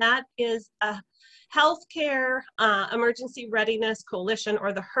counties, and that is a Healthcare Emergency Readiness Coalition,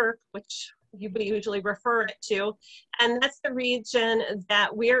 or the HERC, which we usually refer it to, and that's the region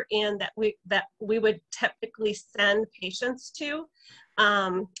that we're in, that we would typically send patients to.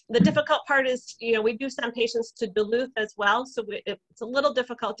 The difficult part is, you know, we do send patients to Duluth as well, so it's a little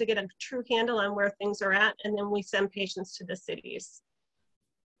difficult to get a true handle on where things are at, and then we send patients to the cities.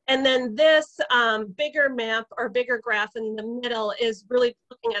 And then this bigger map or bigger graph in the middle is really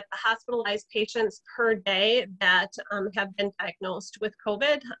looking at the hospitalized patients per day that have been diagnosed with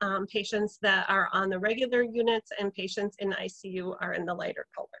COVID. Patients that are on the regular units and patients in ICU are in the lighter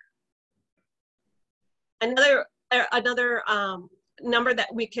color. Another number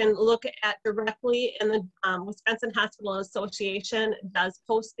that we can look at directly, in the Wisconsin Hospital Association does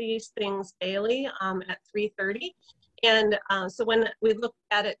post these things daily at 3:30. And so when we looked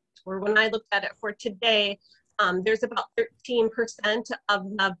at it, or when I looked at it for today, there's about 13% of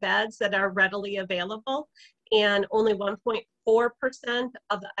the beds that are readily available, and only 1.4%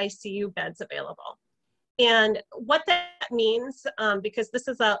 of the ICU beds available. And what that means, because this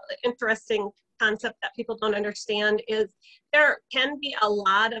is an interesting concept that people don't understand, is there can be a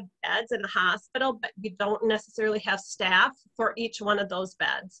lot of beds in a hospital, but you don't necessarily have staff for each one of those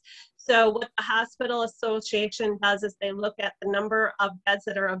beds. So what the Hospital Association does is they look at the number of beds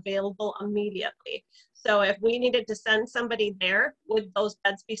that are available immediately. So if we needed to send somebody there, would those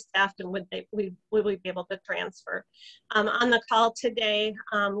beds be staffed, and would we be able to transfer? On the call today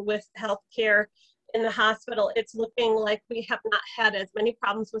with healthcare in the hospital, it's looking like we have not had as many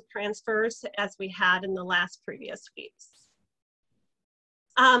problems with transfers as we had in the last previous weeks.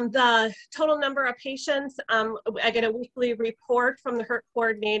 The total number of patients, I get a weekly report from the HERC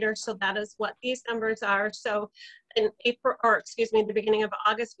coordinator, so that is what these numbers are. So in April, or excuse me, the beginning of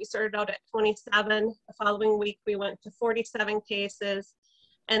August, we started out at 27. The following week, we went to 47 cases.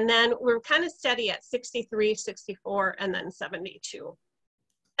 And then we're kind of steady at 63, 64, and then 72.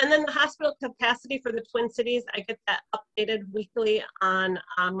 And then the hospital capacity for the Twin Cities, I get that updated weekly on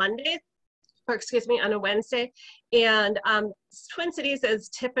Monday, or excuse me, on a Wednesday. And Twin Cities is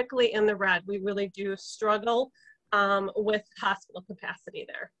typically in the red. We really do struggle with hospital capacity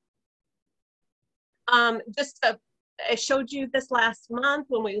there. I showed you this last month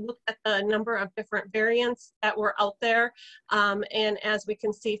when we looked at the number of different variants that were out there. And as we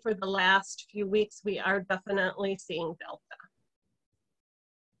can see for the last few weeks, we are definitely seeing Delta.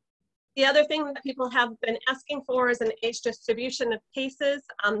 The other thing that people have been asking for is an age distribution of cases.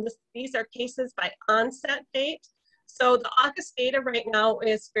 These are cases by onset date. So the August data right now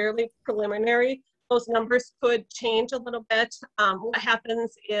is fairly preliminary. Those numbers could change a little bit. What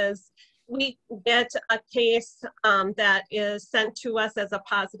happens is we get a case that is sent to us as a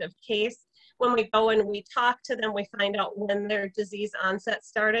positive case. When we go and we talk to them, we find out when their disease onset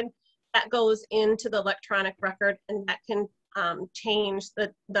started. That goes into the electronic record, and that can change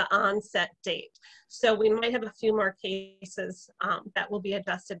the onset date. So we might have a few more cases that will be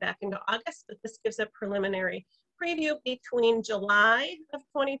adjusted back into August, but this gives a preliminary preview between July of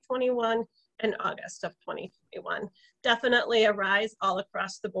 2021 and August of 2021. Definitely a rise all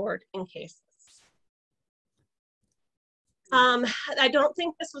across the board in cases. I don't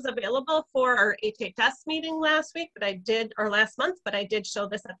think this was available for our HHS meeting last week, but I did, or last month, but I did show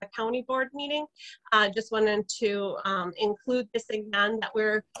this at the county board meeting. Just wanted to include this again, that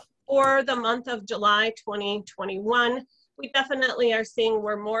we're, for the month of July 2021, we definitely are seeing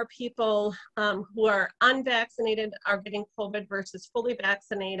where more people who are unvaccinated are getting COVID versus fully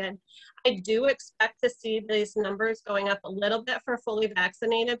vaccinated. I do expect to see these numbers going up a little bit for fully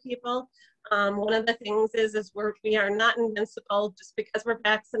vaccinated people. One of the things is we are not invincible just because we're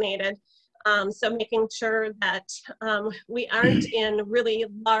vaccinated. So making sure that we aren't in really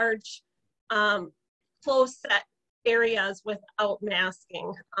large, close set areas without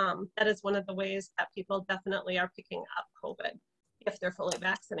masking. That is one of the ways that people definitely are picking up COVID if they're fully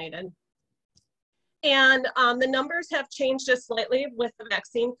vaccinated. And the numbers have changed just slightly with the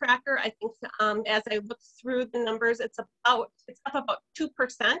vaccine tracker. I think as I look through the numbers, it's up about 2%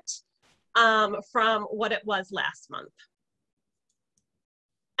 from what it was last month.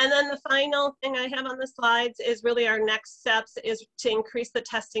 And then the final thing I have on the slides is really our next steps is to increase the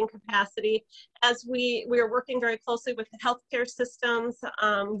testing capacity. As we are working very closely with the healthcare systems,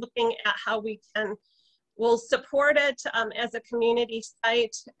 looking at how we'll support it as a community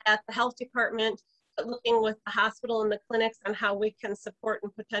site at the health department, but looking with the hospital and the clinics on how we can support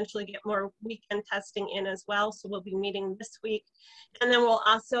and potentially get more weekend testing in as well. So we'll be meeting this week. And then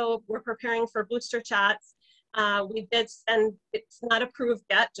we're preparing for booster shots. We did send, it's not approved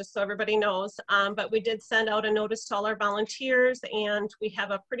yet, just so everybody knows, but we did send out a notice to all our volunteers, and we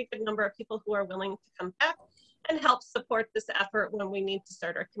have a pretty good number of people who are willing to come back and help support this effort when we need to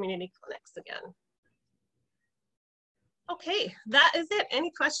start our community clinics again. Okay, that is it.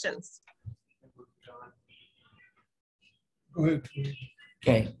 Any questions? Go ahead.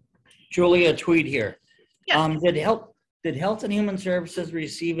 Okay, Julia, tweet here. Yes. Did Health and Human Services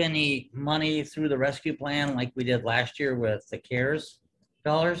receive any money through the rescue plan like we did last year with the CARES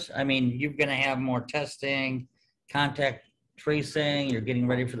dollars? I mean, you're going to have more testing, contact tracing, you're getting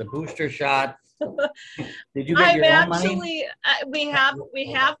ready for the booster shot. Did you get your own money? We have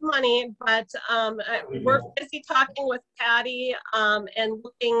money, but we're busy talking with Patty and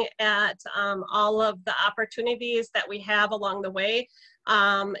looking at all of the opportunities that we have along the way.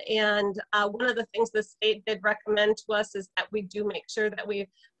 One of the things the state did recommend to us is that we do make sure that we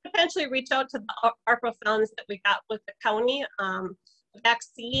potentially reach out to the ARPA funds that we got with the county.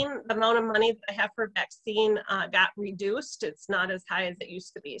 Vaccine, the amount of money that I have for vaccine got reduced. It's not as high as it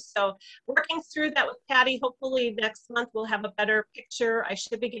used to be. So working through that with Patty, hopefully next month we'll have a better picture. I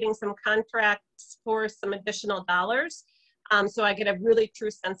should be getting some contracts for some additional dollars. So I get a really true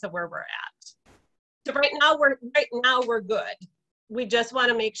sense of where we're at. So right now we're good. We just want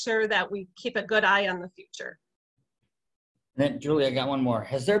to make sure that we keep a good eye on the future. Then, Julie, I got one more.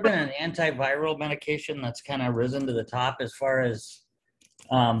 Has there been an antiviral medication that's kind of risen to the top as far as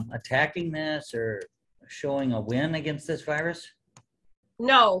attacking this or showing a win against this virus?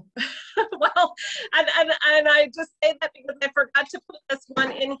 No. Well, and I just say that because I forgot to put this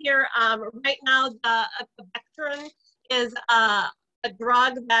one in here. Right now, the Bactrin is a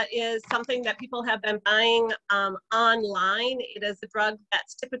drug that is something that people have been buying online. It is a drug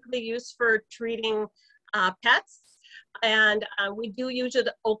that's typically used for treating pets. And we do use it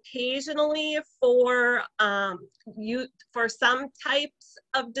occasionally for some types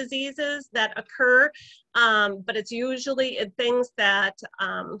of diseases that occur, but it's usually in things that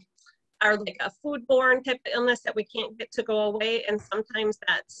are like a foodborne type of illness that we can't get to go away, and sometimes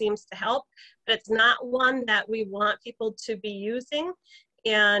that seems to help, but it's not one that we want people to be using,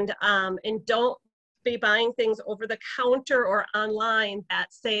 and don't be buying things over the counter or online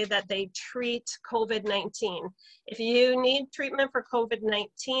that say that they treat COVID-19. If you need treatment for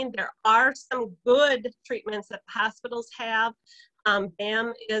COVID-19, there are some good treatments that hospitals have.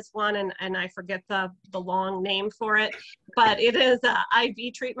 BAM is one, and I forget the long name for it, but it is an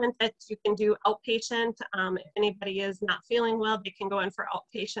IV treatment that you can do outpatient. If anybody is not feeling well, they can go in for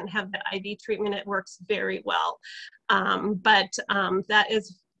outpatient, have that IV treatment. It works very well. That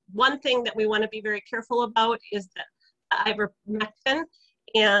is one thing that we want to be very careful about is the ivermectin,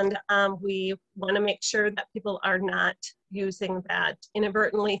 and we want to make sure that people are not using that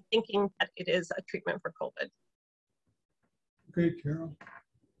inadvertently, thinking that it is a treatment for COVID. Okay, Carol.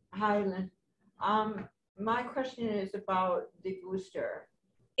 Hi, Lynn. My question is about the booster.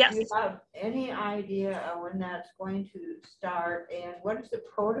 Yes. Do you have any idea when that's going to start, and what is the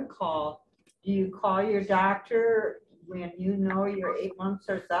protocol? Do you call your doctor when you know your 8 months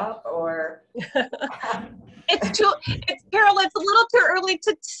is up, or? Carol, it's a little too early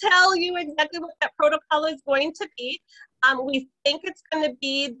to tell you exactly what that protocol is going to be. We think it's going to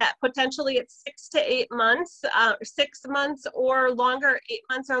be that potentially it's 6 to 8 months, 6 months or longer, 8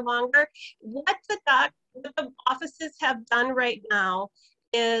 months or longer. What the offices have done right now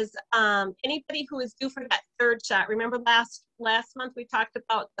is anybody who is due for that third shot. Remember last month we talked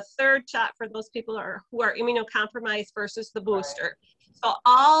about the third shot for those people who are immunocompromised versus the booster. So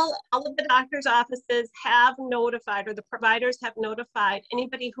all of the doctors' offices have notified, or the providers have notified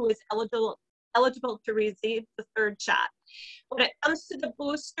anybody who is eligible eligible to receive the third shot. When it comes to the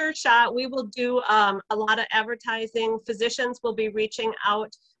booster shot, we will do a lot of advertising. Physicians will be reaching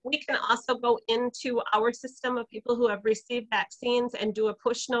out. We can also go into our system of people who have received vaccines and do a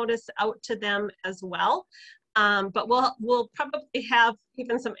push notice out to them as well. But we'll probably have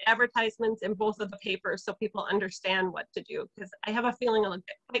even some advertisements in both of the papers so people understand what to do, because I have a feeling it'll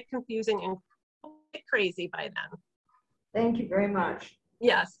get quite confusing and quite crazy by then. Thank you very much.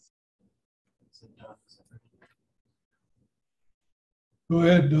 Yes. Go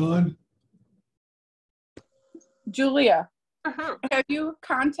ahead, Dawn. Julia, have you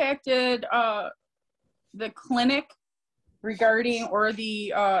contacted the clinic regarding, or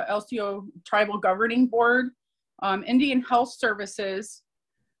the LCO Tribal Governing Board? Indian Health Services,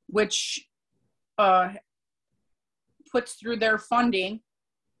 which puts through their funding,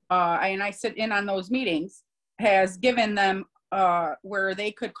 and I sit in on those meetings, has given them where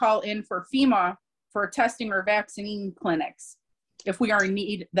they could call in for FEMA for testing or vaccine clinics if we are in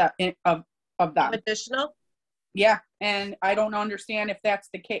need of them. Additional? Yeah, and I don't understand if that's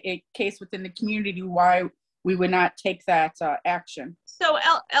the case within the community, why we would not take that action. So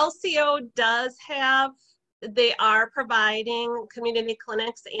LCO does have, they are providing community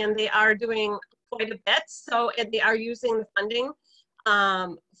clinics, and they are doing quite a bit. So they are using the funding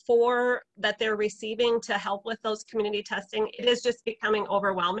that they're receiving to help with those community testing. It is just becoming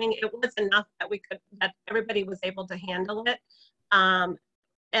overwhelming. It was enough that everybody was able to handle it.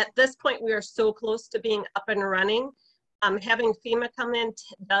 At this point, we are so close to being up and running. Having FEMA come in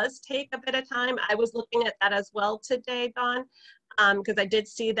does take a bit of time. I was looking at that as well today, Dawn, because I did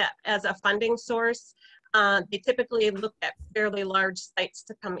see that as a funding source. They typically look at fairly large sites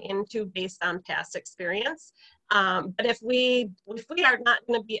to come into based on past experience. But if we are not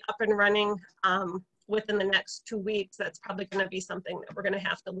going to be up and running within the next 2 weeks, that's probably going to be something that we're going to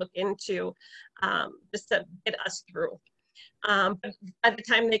have to look into just to get us through. But by the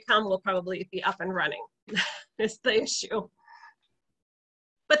time they come, we'll probably be up and running. Is the issue.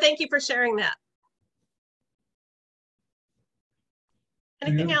 But thank you for sharing that.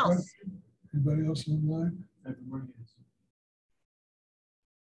 Anything else? Anybody else online?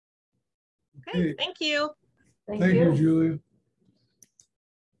 Okay, thank you. Thank you, Julia.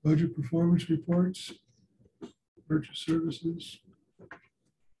 Budget performance reports, purchase services.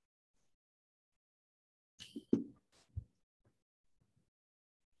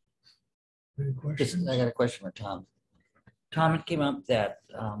 Any questions? I got a question for Tom. Tom, it came up that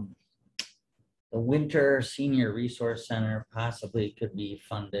the Winter Senior Resource Center possibly could be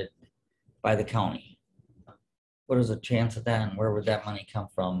funded by the county. What is the chance of that, and where would that money come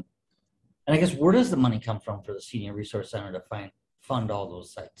from? And I guess, where does the money come from for the Senior Resource Center to fund all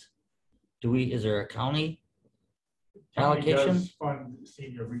those sites? Is there a county allocation? County does fund the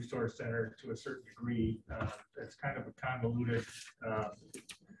Senior Resource Center to a certain degree. It's kind of a convoluted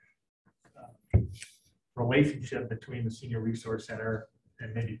relationship between the Senior Resource Center,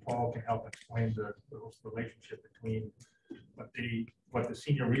 and maybe Paul can help explain the relationship between what the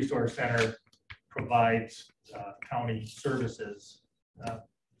Senior Resource Center provides county services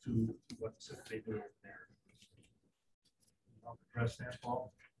to what they do there. I'll address that,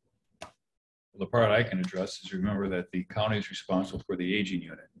 Paul. Well, the part I can address is, remember that the county is responsible for the aging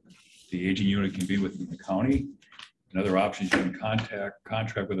unit. The aging unit can be within the county. Another option is you can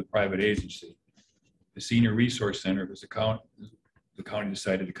contract with a private agency. The Senior Resource Center is the county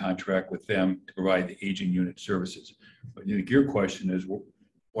decided to contract with them to provide the aging unit services. But your question is,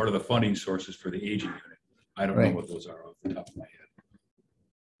 what are the funding sources for the aging unit? I don't know what those are off the top of my head.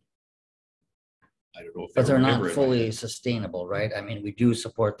 I don't know if But they're not fully sustainable, right? I mean, we do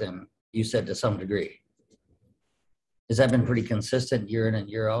support them, you said, to some degree. Has that been pretty consistent year in and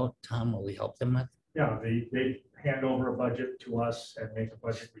year out, Tom? Will we help them with? Yeah, they hand over a budget to us and make a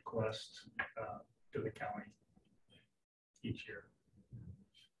budget request to the county each year.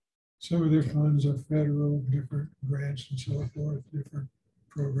 Some of their funds are federal, different grants and so forth, different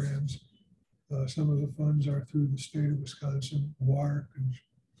programs. Some of the funds are through the state of Wisconsin. WARC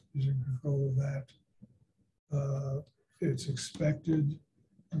is in control of that. It's expected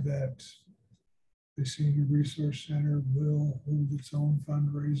that the Senior Resource Center will hold its own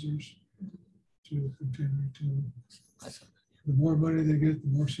fundraisers to continue to. The more money they get,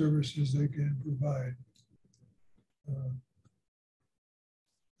 the more services they can provide.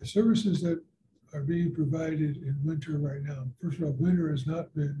 The services that are being provided in Winter right now, first of all, Winter has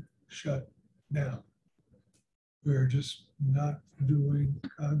not been shut down. We're just not doing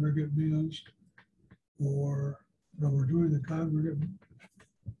congregate meals, or no, we're doing the congregate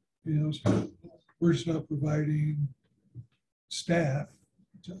meals. We're just not providing staff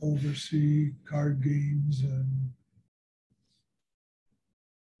to oversee card games and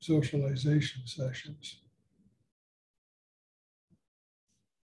socialization sessions.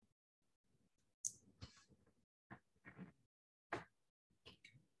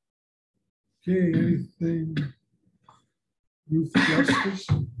 Okay, anything youth justice?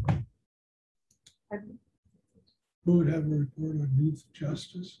 Who would have a report on youth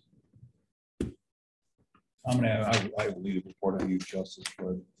justice? I'm gonna, I will lead a report on youth justice,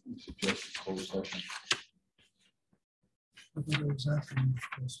 but suggest closed session. I thought it was after youth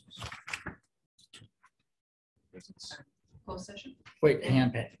justice. Closed session? Wait, hang on,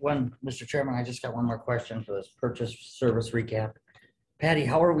 Pat. Mr. Chairman, I just got one more question for this purchase service recap. Patty,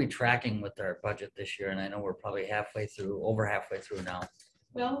 how are we tracking with our budget this year? And I know we're probably over halfway through now.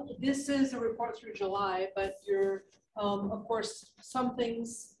 Well, this is a report through July, but you're, of course, some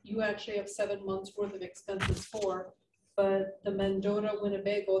things you actually have 7 months worth of expenses for, but the Mendota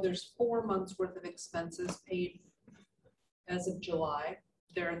Winnebago, there's 4 months worth of expenses paid as of July.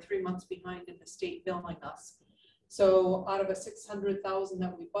 They're 3 months behind in the state billing us. So out of a 600,000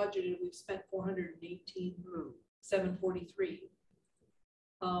 that we budgeted, we've spent 418,743.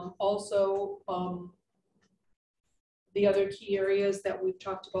 The other key areas that we've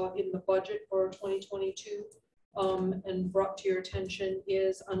talked about in the budget for 2022 and brought to your attention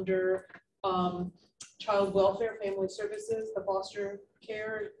is under child welfare, family services, the foster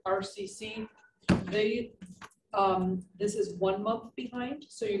care, RCC. This is 1 month behind,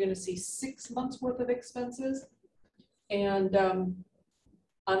 so you're going to see 6 months worth of expenses. And on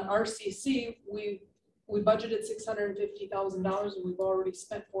RCC, we budgeted $650,000 and we've already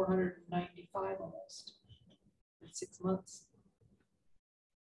spent $495 almost in 6 months.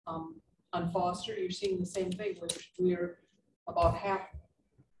 On foster, you're seeing the same thing, which we're about halfway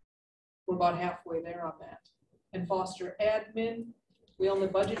there on that. And foster admin, we only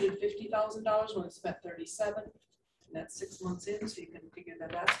budgeted $50,000 when we spent 37, and that's 6 months in, so you can figure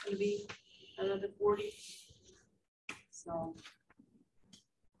that that's going to be another 40. So,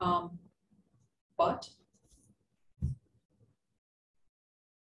 but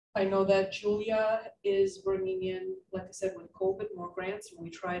I know that Julia is bringing in, like I said, with COVID, more grants, and we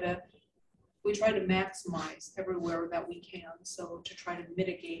try to maximize everywhere that we can. So to try to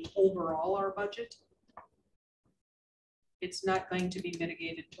mitigate overall our budget, it's not going to be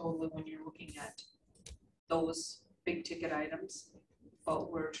mitigated totally when you're looking at those big ticket items,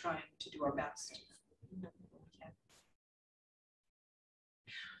 but we're trying to do our best.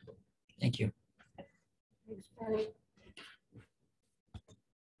 Thank you. Thanks, Patty.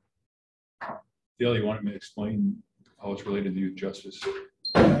 Dale, you wanted me to explain how it's related to youth justice?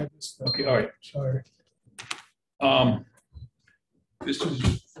 Okay, all right. Sorry. This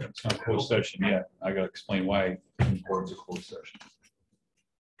is, it's not a closed session yet. I got to explain why it's important to closed session.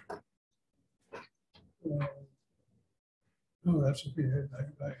 No, that's okay.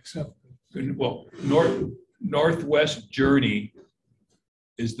 I accept it. Well, Northwest Journey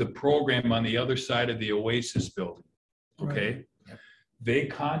is the program on the other side of the Oasis building. Okay. Right. They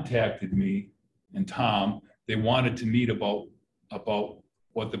contacted me and Tom. They wanted to meet about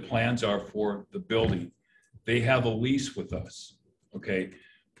what the plans are for the building. They have a lease with us. Okay.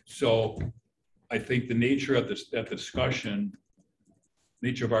 So I think the nature of this, that discussion,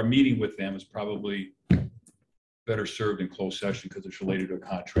 nature of our meeting with them is probably better served in closed session because it's related to a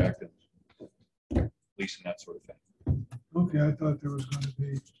contract and lease and that sort of thing. Okay, I thought there was going to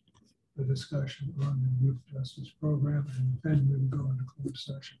be a discussion on the youth justice program and then we would go into closed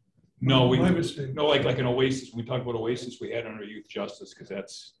session. No, my mistake. No, like an Oasis. We talked about Oasis. We had under youth justice because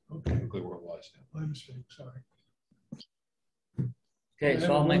that's typically where it was. My mistake. Sorry. Okay,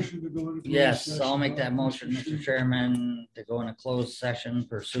 so I'll make that motion, Mr. Chairman, to go into closed session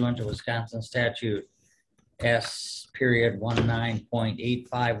pursuant to Wisconsin statute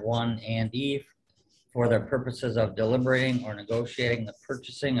S.19.851 and E for the purposes of deliberating or negotiating the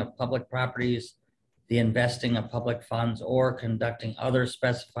purchasing of public properties, the investing of public funds, or conducting other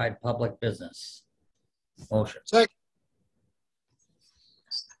specified public business. Motion. Second.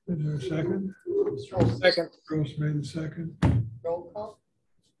 Is there a second? Second. Gross made the second. Roll call.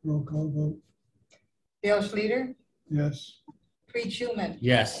 Roll call vote. Dale Schluter, Yes. Creed Schumann,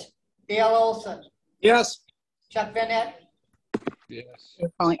 Yes. Dale Olson, Yes. Chuck Bennett, Yes.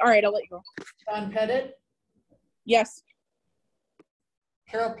 All right, I'll let you go. Don Pettit, Yes.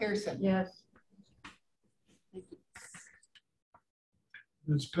 Carol Pearson. Yes.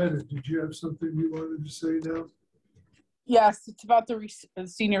 Ms. Pettit, did you have something you wanted to say now? Yes, it's about the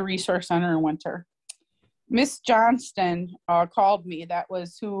Senior Resource Center in Winter. Miss Johnston called me. That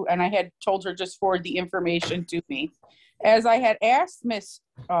was who, and I had told her just forward the information to me. as I had asked Miss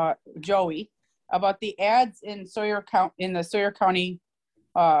Joey about the ads in Sawyer County, in the Sawyer County,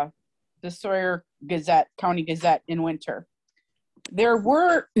 the Sawyer Gazette, County Gazette in winter, there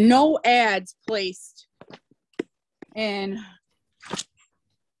were no ads placed in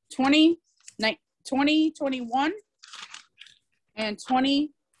 2021 and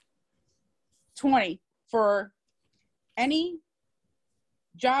 2020 for any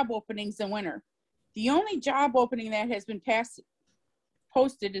job openings in winter. The only job opening that has been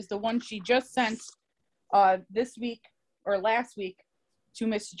posted is the one she just sent this week or last week to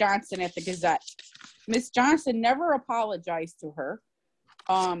Miss Johnson at the Gazette. Miss Johnson never apologized to her.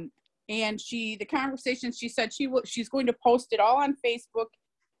 And the conversation, she said she's going to post it all on Facebook,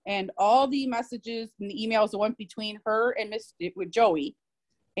 and all the messages and the emails that went between her and with Joey,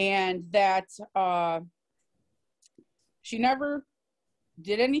 and that she never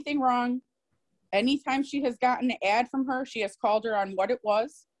did anything wrong. Anytime she has gotten an ad from her, she has called her on what it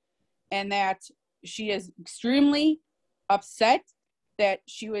was, and that she is extremely upset that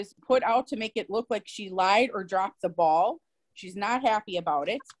she was put out to make it look like she lied or dropped the ball. She's not happy about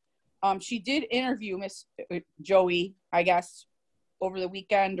it. She did interview Miss Joey, I guess, over the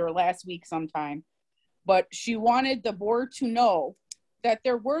weekend or last week sometime, but she wanted the board to know that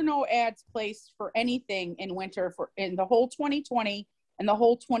there were no ads placed for anything in winter in the whole 2020 and the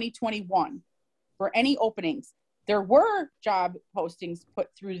whole 2021 for any openings. There were job postings put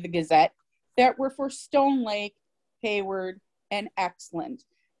through the Gazette that were for Stone Lake, Hayward, and Exland.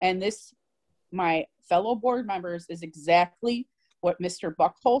 And this, my fellow board members, is exactly what Mr.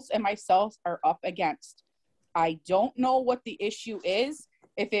 Buckholz and myself are up against. I don't know what the issue is.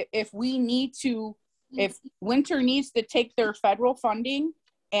 If winter needs to take their federal funding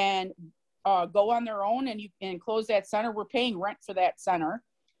and go on their own and close that center, we're paying rent for that center.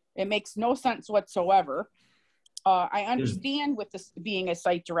 It makes no sense whatsoever. I understand with this being a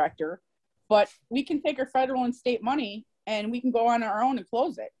site director, but we can take our federal and state money and we can go on our own and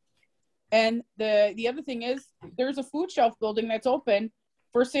close it. And the other thing is, there's a food shelf building that's open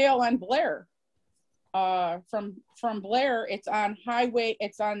for sale on Blair. From Blair, it's on Highway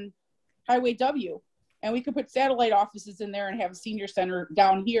W, and we could put satellite offices in there and have a senior center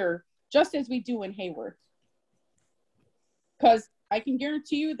down here, just as we do in Hayward. Because I can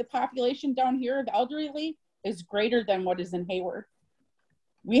guarantee you the population down here, the elderly, is greater than what is in Hayward.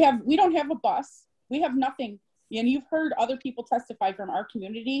 We don't have a bus. We have nothing. And you've heard other people testify from our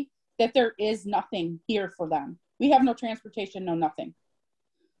community that there is nothing here for them. We have no transportation, no nothing.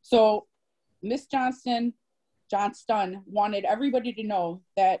 So Miss Johnston wanted everybody to know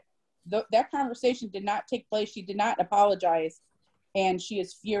that that conversation did not take place. She did not apologize, and she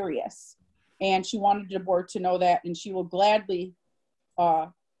is furious. And she wanted the board to know that, and she will gladly, I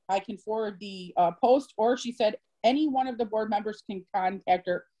can forward the post, or she said any one of the board members can contact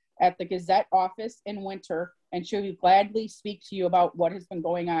her at the Gazette office in winter, and she will gladly speak to you about what has been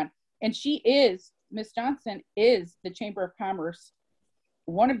going on. And Miss Johnson is the Chamber of Commerce,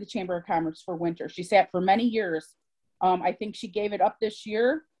 one of the Chamber of Commerce for winter. She sat for many years. I think she gave it up this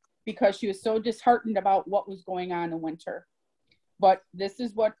year because she was so disheartened about what was going on in winter. But this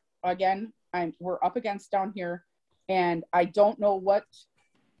is what, again, we're up against down here. And I don't know what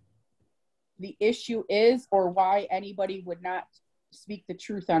the issue is or why anybody would not speak the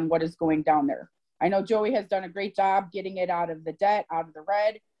truth on what is going down there. I know Joey has done a great job getting it out of the debt, out of the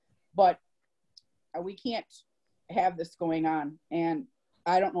red, but we can't have this going on. And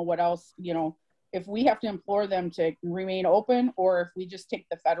I don't know what else, if we have to implore them to remain open, or if we just take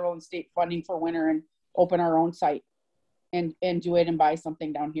the federal and state funding for winter and open our own site and do it and buy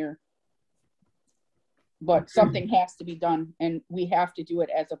something down here. But something has to be done, and we have to do it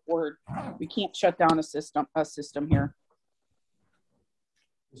as a board. We can't shut down a system here.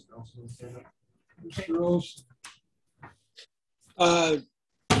 Mr. Olson.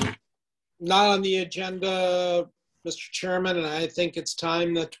 Not on the agenda, Mr. Chairman, and I think it's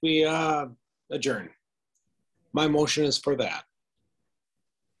time that we adjourn. My motion is for that.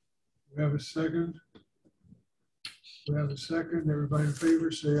 We have a second. We have a second. Everybody in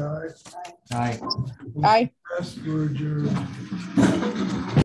favor, say aye. Aye. Aye. We're adjourned.